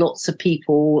have lots of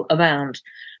people around.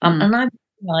 And I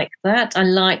like that. I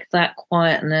like that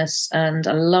quietness, and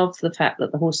I love the fact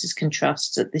that the horses can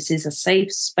trust that this is a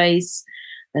safe space.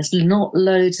 There's not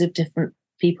loads of different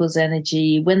people's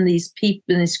energy. When this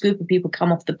group of people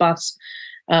come off the bus,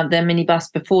 their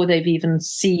minibus, before they've even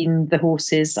seen the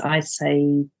horses, I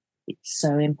say it's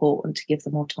so important to give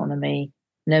them autonomy.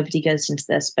 Nobody goes into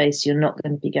their space. You're not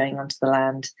going to be going onto the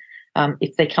land.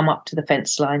 If they come up to the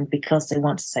fence line because they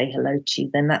want to say hello to you,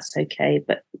 then that's okay.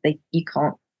 But you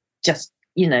can't just,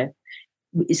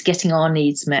 it's getting our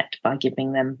needs met by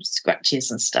giving them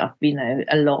scratches and stuff, a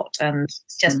lot. And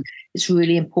it's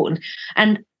really important.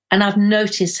 And I've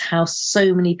noticed how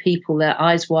so many people, their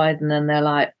eyes widen and they're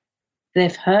like,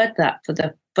 they've heard that for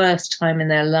the first time in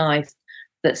their life,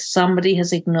 that somebody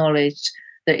has acknowledged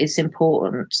that it's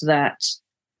important that,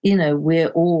 we're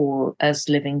all as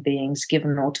living beings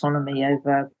given autonomy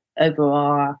over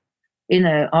our,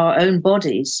 our own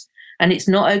bodies. And it's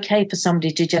not okay for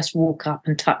somebody to just walk up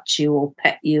and touch you or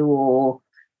pet you or,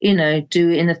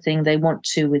 do anything they want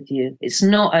to with you. It's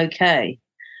not okay.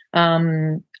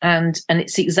 And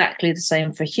it's exactly the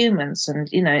same for humans. And,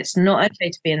 it's not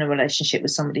okay to be in a relationship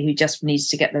with somebody who just needs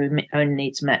to get their own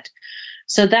needs met.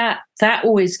 So that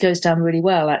always goes down really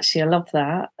well, actually. I love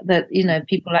that,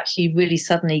 people actually really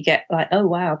suddenly get like, oh,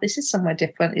 wow, this is somewhere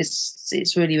different.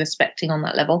 It's really respecting on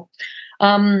that level.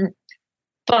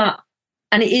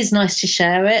 And it is nice to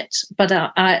share it, but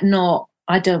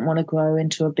I don't want to grow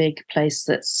into a big place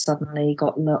that's suddenly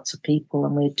got lots of people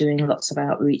and we're doing lots of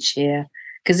outreach here,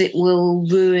 because it will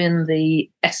ruin the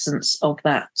essence of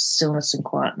that stillness and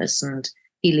quietness and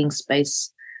healing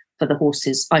space for the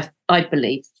horses, I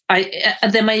believe.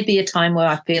 There may be a time where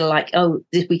I feel like, oh,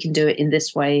 if we can do it in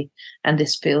this way and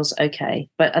this feels okay.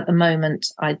 But at the moment,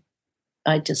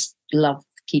 I just love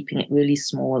keeping it really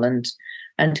small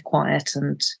and quiet.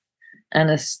 And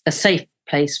a safe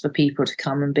place for people to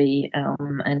come and be,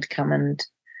 and come and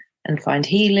find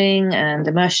healing and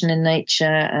immersion in nature.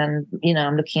 And,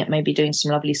 I'm looking at maybe doing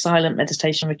some lovely silent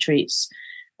meditation retreats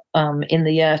in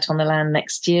the yurt on the land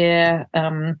next year,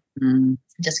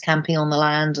 just camping on the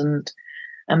land and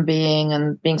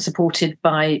being supported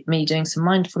by me doing some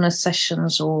mindfulness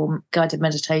sessions or guided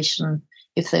meditation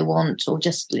if they want, or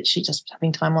just literally just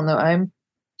having time on their own.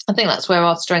 I think that's where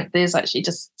our strength is, actually,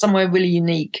 just somewhere really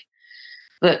unique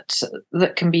that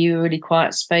can be a really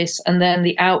quiet space. And then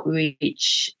the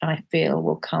outreach, I feel,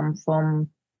 will come from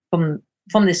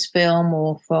this film,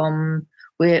 or from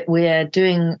we're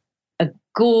doing a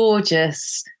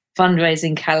gorgeous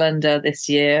fundraising calendar this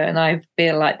year, and I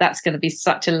feel like that's going to be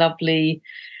such a lovely,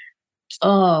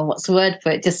 what's the word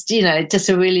for it? Just just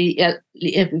a really,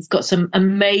 we've got some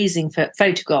amazing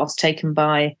photographs taken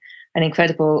by an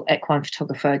incredible equine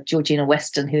photographer, Georgina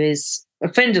Weston, who is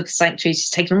a friend of the sanctuary. She's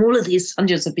taken all of these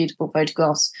hundreds of beautiful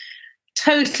photographs,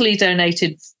 totally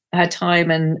donated her time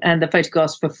and the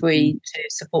photographs for free to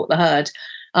support the herd.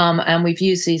 And we've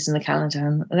used these in the calendar,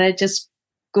 and they're just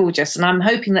gorgeous. And I'm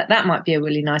hoping that might be a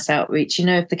really nice outreach.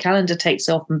 If the calendar takes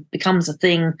off and becomes a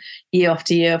thing year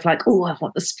after year of like, I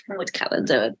want the Springwood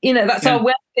calendar. That's our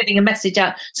way of getting a message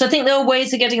out. So I think there are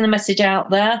ways of getting the message out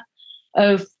there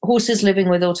of horses living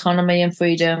with autonomy and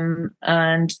freedom,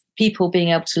 and people being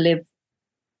able to live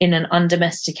in an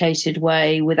undomesticated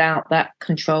way without that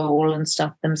control and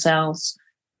stuff themselves.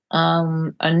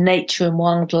 And nature and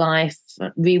wildlife,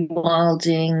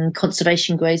 rewilding,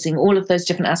 conservation grazing, all of those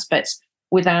different aspects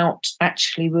without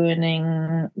actually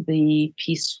ruining the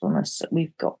peacefulness that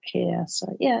we've got here.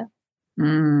 So, yeah.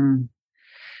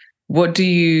 What do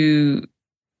you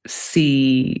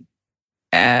see?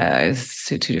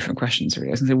 So two different questions, really.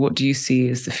 I was going to say, what do you see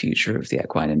as the future of the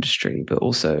equine industry? But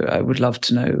also, I would love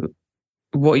to know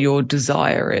what your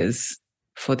desire is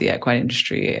for the equine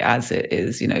industry as it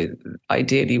is.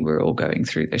 Ideally, we're all going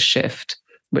through this shift,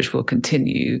 which will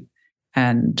continue,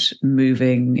 and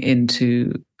moving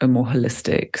into a more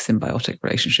holistic, symbiotic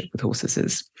relationship with horses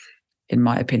is, in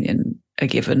my opinion, a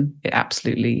given. It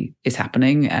absolutely is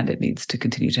happening, and it needs to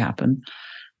continue to happen.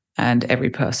 And every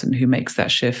person who makes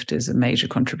that shift is a major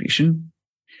contribution.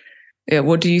 Yeah,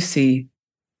 what do you see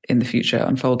in the future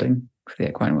unfolding for the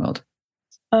equine world?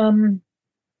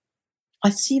 I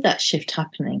see that shift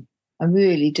happening. I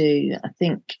really do. I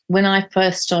think when I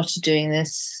first started doing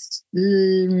this,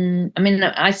 I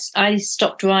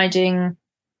stopped riding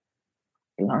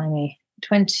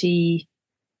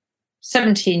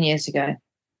 17 years ago.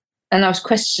 And I was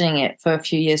questioning it for a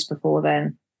few years before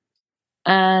then.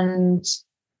 And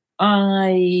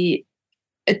to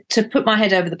put my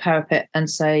head over the parapet and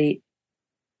say,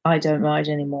 I don't ride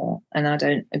anymore and I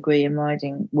don't agree in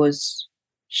riding was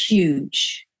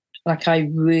huge. Like, I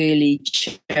really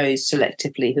chose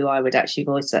selectively who I would actually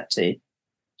voice that to,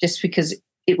 just because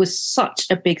it was such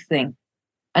a big thing.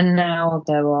 And now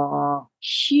there are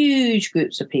huge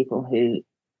groups of people who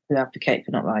advocate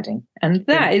for not riding. And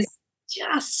that is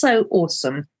just so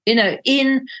awesome.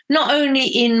 In not only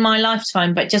in my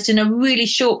lifetime, but just in a really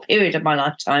short period of my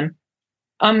lifetime.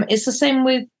 It's the same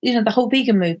with, the whole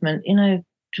vegan movement.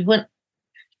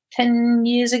 10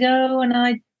 years ago when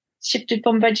I shifted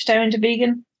from vegetarian to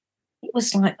vegan, it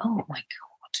was like, oh my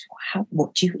God,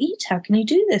 what do you eat? How can you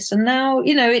do this? And now,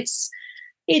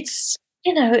 it's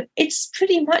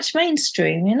pretty much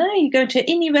mainstream. You go to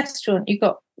any restaurant, you've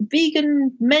got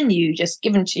vegan menu just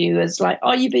given to you as like,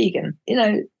 are you vegan?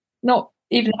 Not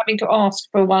even having to ask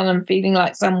for one and feeling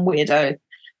like some weirdo.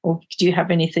 Or do you have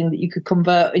anything that you could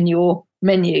convert in your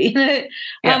menu? And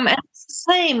it's the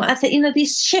same. I think,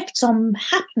 these shifts are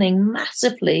happening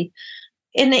massively.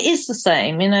 And it is the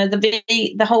same,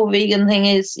 the whole vegan thing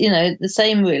is, the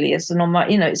same really as the normal,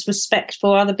 it's respect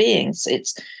for other beings.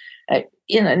 It's,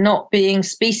 not being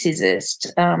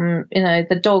speciesist.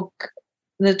 The dog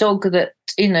that,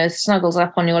 snuggles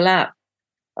up on your lap,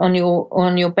 on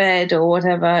your bed or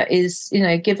whatever is,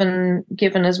 given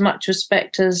as much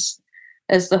respect as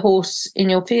the horse in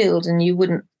your field. And you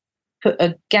wouldn't put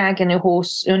a gag on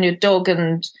your dog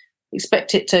and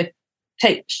expect it to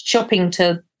take shopping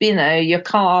to, your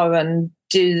car and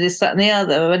do this, that, and the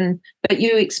other. But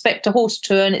you expect a horse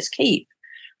to earn its keep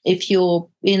if you're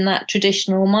in that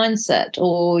traditional mindset,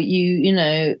 or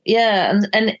and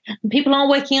people are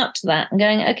waking up to that and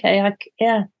going, okay,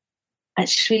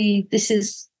 actually,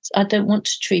 I don't want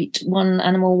to treat one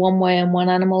animal one way and one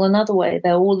animal another way.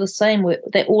 They're all the same.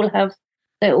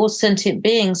 They're all sentient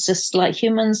beings, just like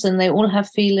humans, and they all have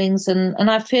feelings. And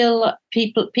I feel like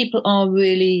people are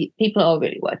really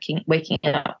waking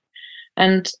up,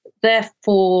 and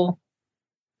therefore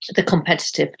the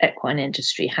competitive equine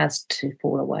industry has to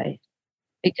fall away.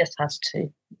 It just has to.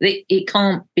 It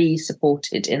can't be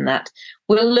supported in that.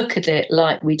 We'll look at it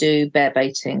like we do bear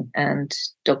baiting and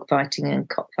dog fighting and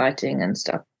cockfighting and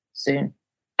stuff soon.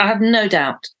 I have no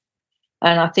doubt.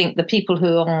 And I think the people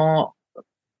who are,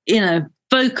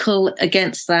 vocal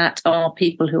against that are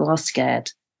people who are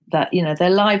scared that, their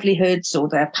livelihoods or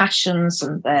their passions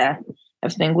and their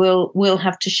everything will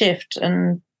have to shift.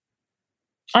 And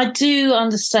I do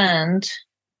understand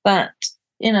that,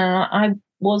 I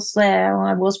was there.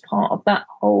 I was part of that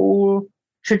whole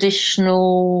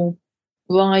traditional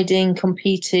riding,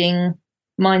 competing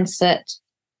mindset.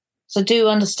 So I do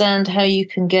understand how you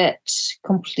can get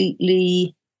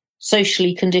completely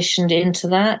socially conditioned into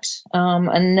that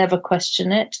and never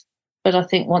question it. But I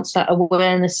think once that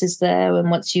awareness is there and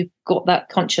once you've got that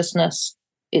consciousness,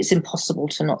 it's impossible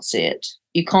to not see it.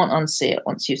 You can't unsee it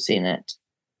once you've seen it.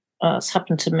 It's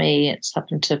happened to me. It's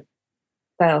happened to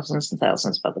thousands and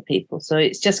thousands of other people. So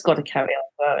it's just got to carry on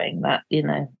growing. That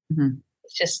Mm-hmm.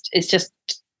 It's just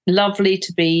lovely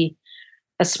to be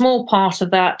a small part of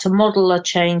that, to model a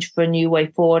change for a new way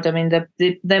forward. I mean,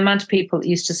 the amount of people that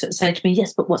used to say to me,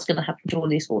 "Yes, but what's going to happen to all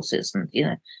these horses?" And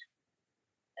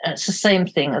it's the same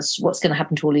thing as what's going to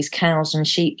happen to all these cows and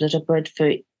sheep that are bred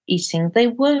for eating. They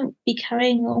won't be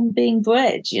carrying on being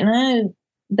bred. There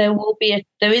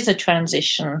is a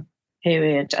transition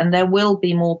period, and there will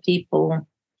be more people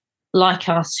like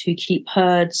us who keep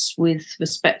herds with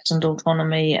respect and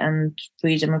autonomy and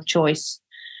freedom of choice.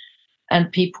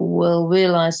 And people will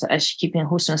realise that actually keeping a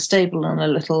horse in a stable on a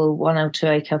little 1 or 2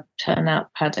 acre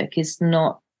turnout paddock is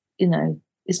not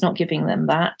giving them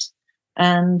that,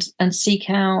 and seek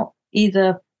out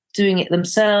either doing it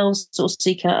themselves or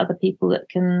seek out other people that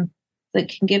can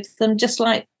give them, just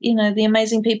like the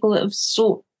amazing people that have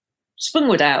sought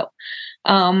Springwood out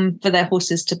for their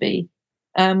horses to be.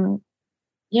 I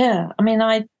mean,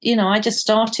 I just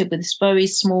started with this very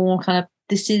small kind of,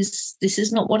 this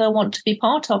is not what I want to be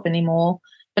part of anymore,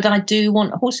 but I do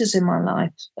want horses in my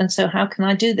life. And so how can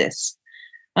I do this?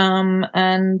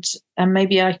 And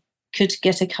maybe I could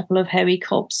get a couple of hairy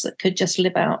cobs that could just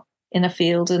live out in a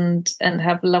field and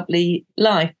have a lovely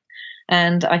life.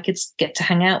 And I could get to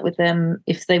hang out with them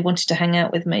if they wanted to hang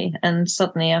out with me. And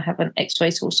suddenly I have an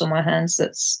ex-racehorse on my hands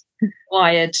that's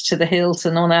wired to the hilt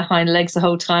and on her hind legs the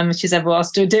whole time, and she's ever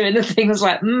asked to do anything. I was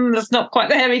like, that's not quite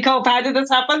the hairy cob. How did this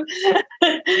happen?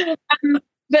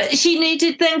 But she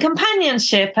needed then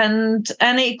companionship, and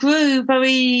it grew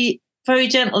very, very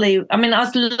gently. I mean, I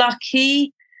was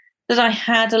lucky that I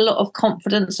had a lot of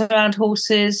confidence around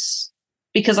horses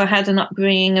because I had an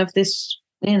upbringing of this,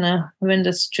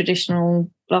 horrendous traditional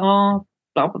blah,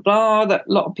 blah, blah, blah that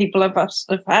a lot of people have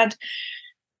had.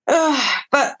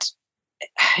 But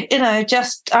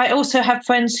I also have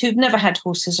friends who've never had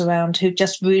horses around, who've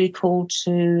just really called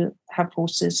to have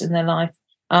horses in their life,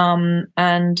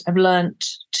 and have learnt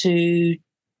to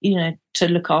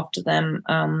look after them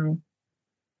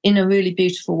in a really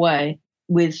beautiful way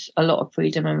with a lot of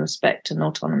freedom and respect and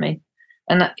autonomy.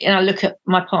 And I look at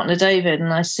my partner David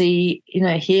and I see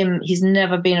him. He's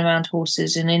never been around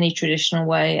horses in any traditional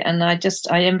way, and I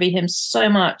envy him so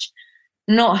much,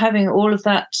 not having all of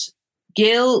that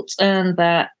guilt and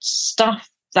that stuff,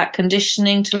 that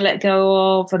conditioning to let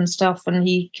go of and stuff. And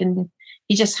he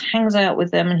just hangs out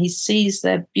with them and he sees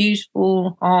their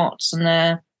beautiful hearts and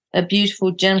their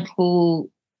beautiful, gentle.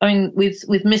 I mean,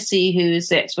 with Missy, who is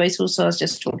the ex-racehorse I was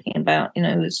just talking about,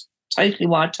 who was totally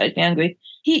wild, totally angry.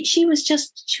 She was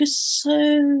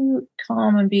so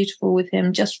calm and beautiful with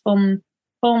him just from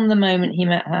the moment he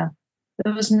met her.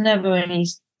 There was never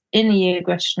any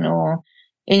aggression or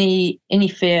any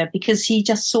fear, because he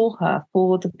just saw her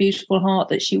for the beautiful heart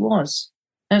that she was.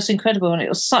 And it was incredible, and it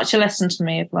was such a lesson to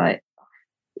me of like,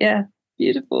 yeah,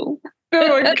 beautiful.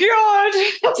 Oh my God.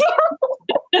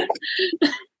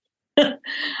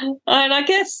 And I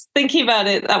guess thinking about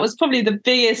it, that was probably the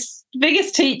biggest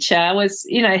teacher was,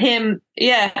 him.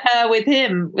 Yeah, her with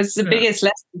him was the biggest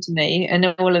lesson to me. And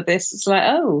all of this, it's like,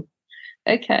 oh,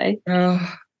 okay.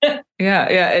 Yeah.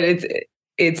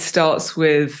 It starts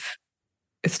with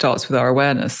our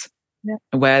awareness. Yeah.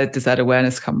 Where does that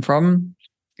awareness come from?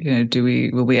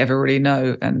 Will we ever really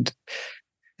know? And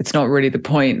it's not really the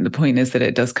point. The point is that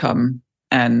it does come,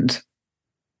 and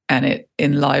it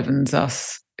enlivens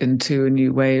us into a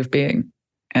new way of being.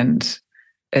 And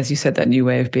as you said, that new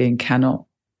way of being cannot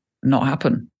not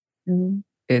happen. Mm-hmm.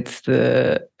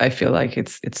 I feel like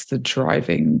it's the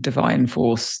driving divine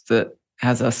force that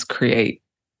has us create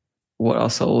what our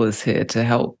soul is here to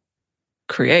help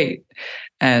create.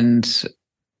 And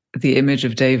the image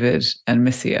of David and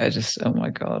Missy, I just, oh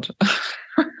my God.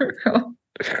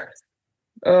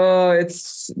 Oh,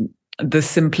 it's the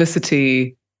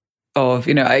simplicity of,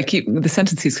 I keep the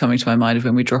sentences coming to my mind of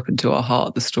when we drop into our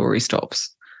heart, the story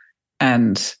stops.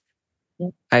 And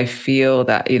I feel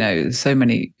that, so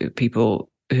many people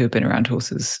who have been around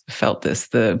horses felt this,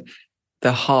 the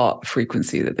heart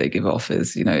frequency that they give off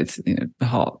is, it's, the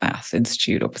Heart Math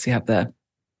Institute obviously have their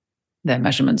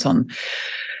measurements on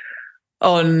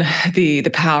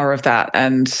the power of that,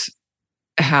 and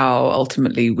how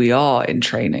ultimately we are in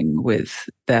training with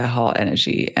their heart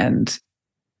energy. And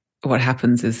what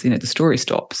happens is, the story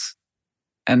stops.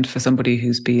 And for somebody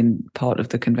who's been part of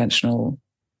the conventional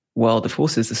world of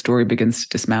horses, the story begins to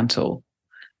dismantle.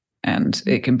 And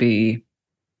it can be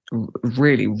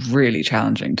really, really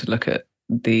challenging to look at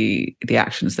the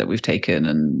actions that we've taken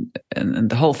and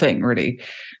the whole thing, really.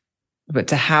 But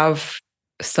to have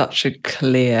such a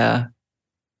clear,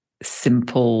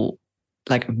 simple,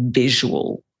 like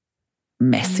visual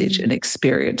message and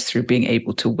experience through being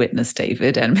able to witness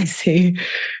David and Missy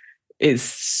is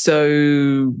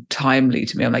so timely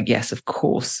to me. I'm like, yes, of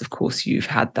course you've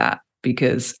had that,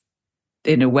 because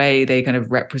in a way they kind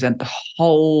of represent the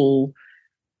whole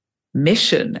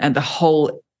mission and the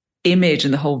whole image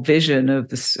and the whole vision of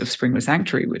Springwood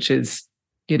Sanctuary, which is,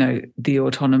 the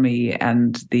autonomy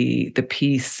and the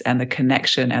peace and the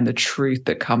connection and the truth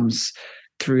that comes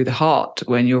through the heart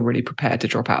when you're really prepared to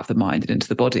drop out of the mind and into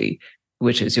the body,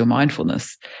 which is your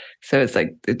mindfulness. So it's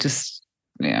like, it's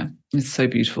so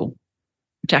beautiful.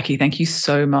 Jackie, thank you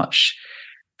so much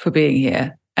for being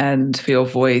here and for your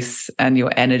voice and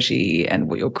your energy, and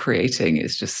what you're creating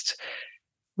is just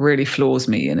really floors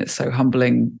me, and it's so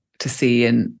humbling to see.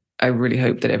 And I really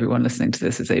hope that everyone listening to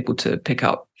this is able to pick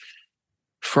up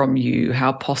from you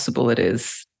how possible it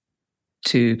is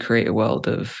to create a world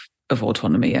of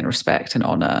autonomy and respect and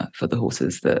honor for the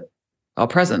horses that are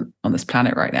present on this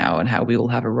planet right now, and how we all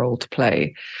have a role to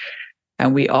play,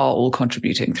 and we are all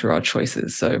contributing through our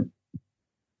choices. So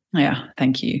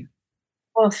thank you.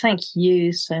 Well, thank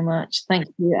you so much. Thank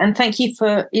you. And thank you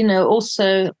for,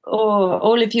 also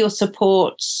all of your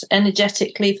support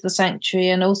energetically for the sanctuary,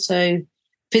 and also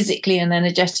physically and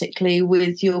energetically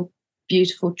with your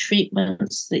beautiful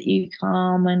treatments that you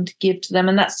come and give to them.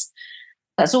 And that's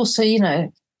also,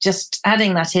 just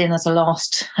adding that in as a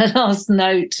last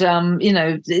note,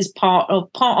 is part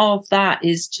of that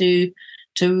is to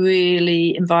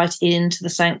really invite into the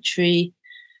sanctuary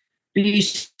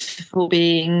beautiful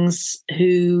beings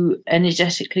who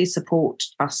energetically support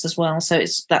us as well. So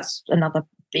that's another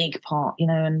big part,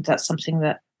 and that's something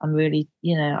that I'm really,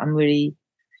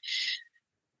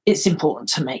 it's important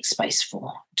to make space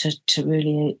for, to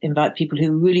really invite people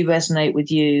who really resonate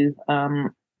with you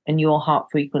and your heart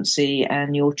frequency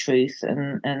and your truth,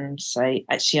 and say,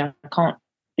 actually, I can't,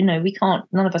 we can't,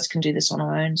 none of us can do this on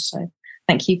our own. So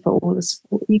thank you for all the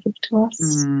support you give to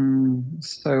us.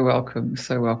 So welcome.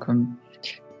 So welcome.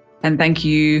 And thank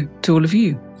you to all of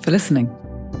you for listening.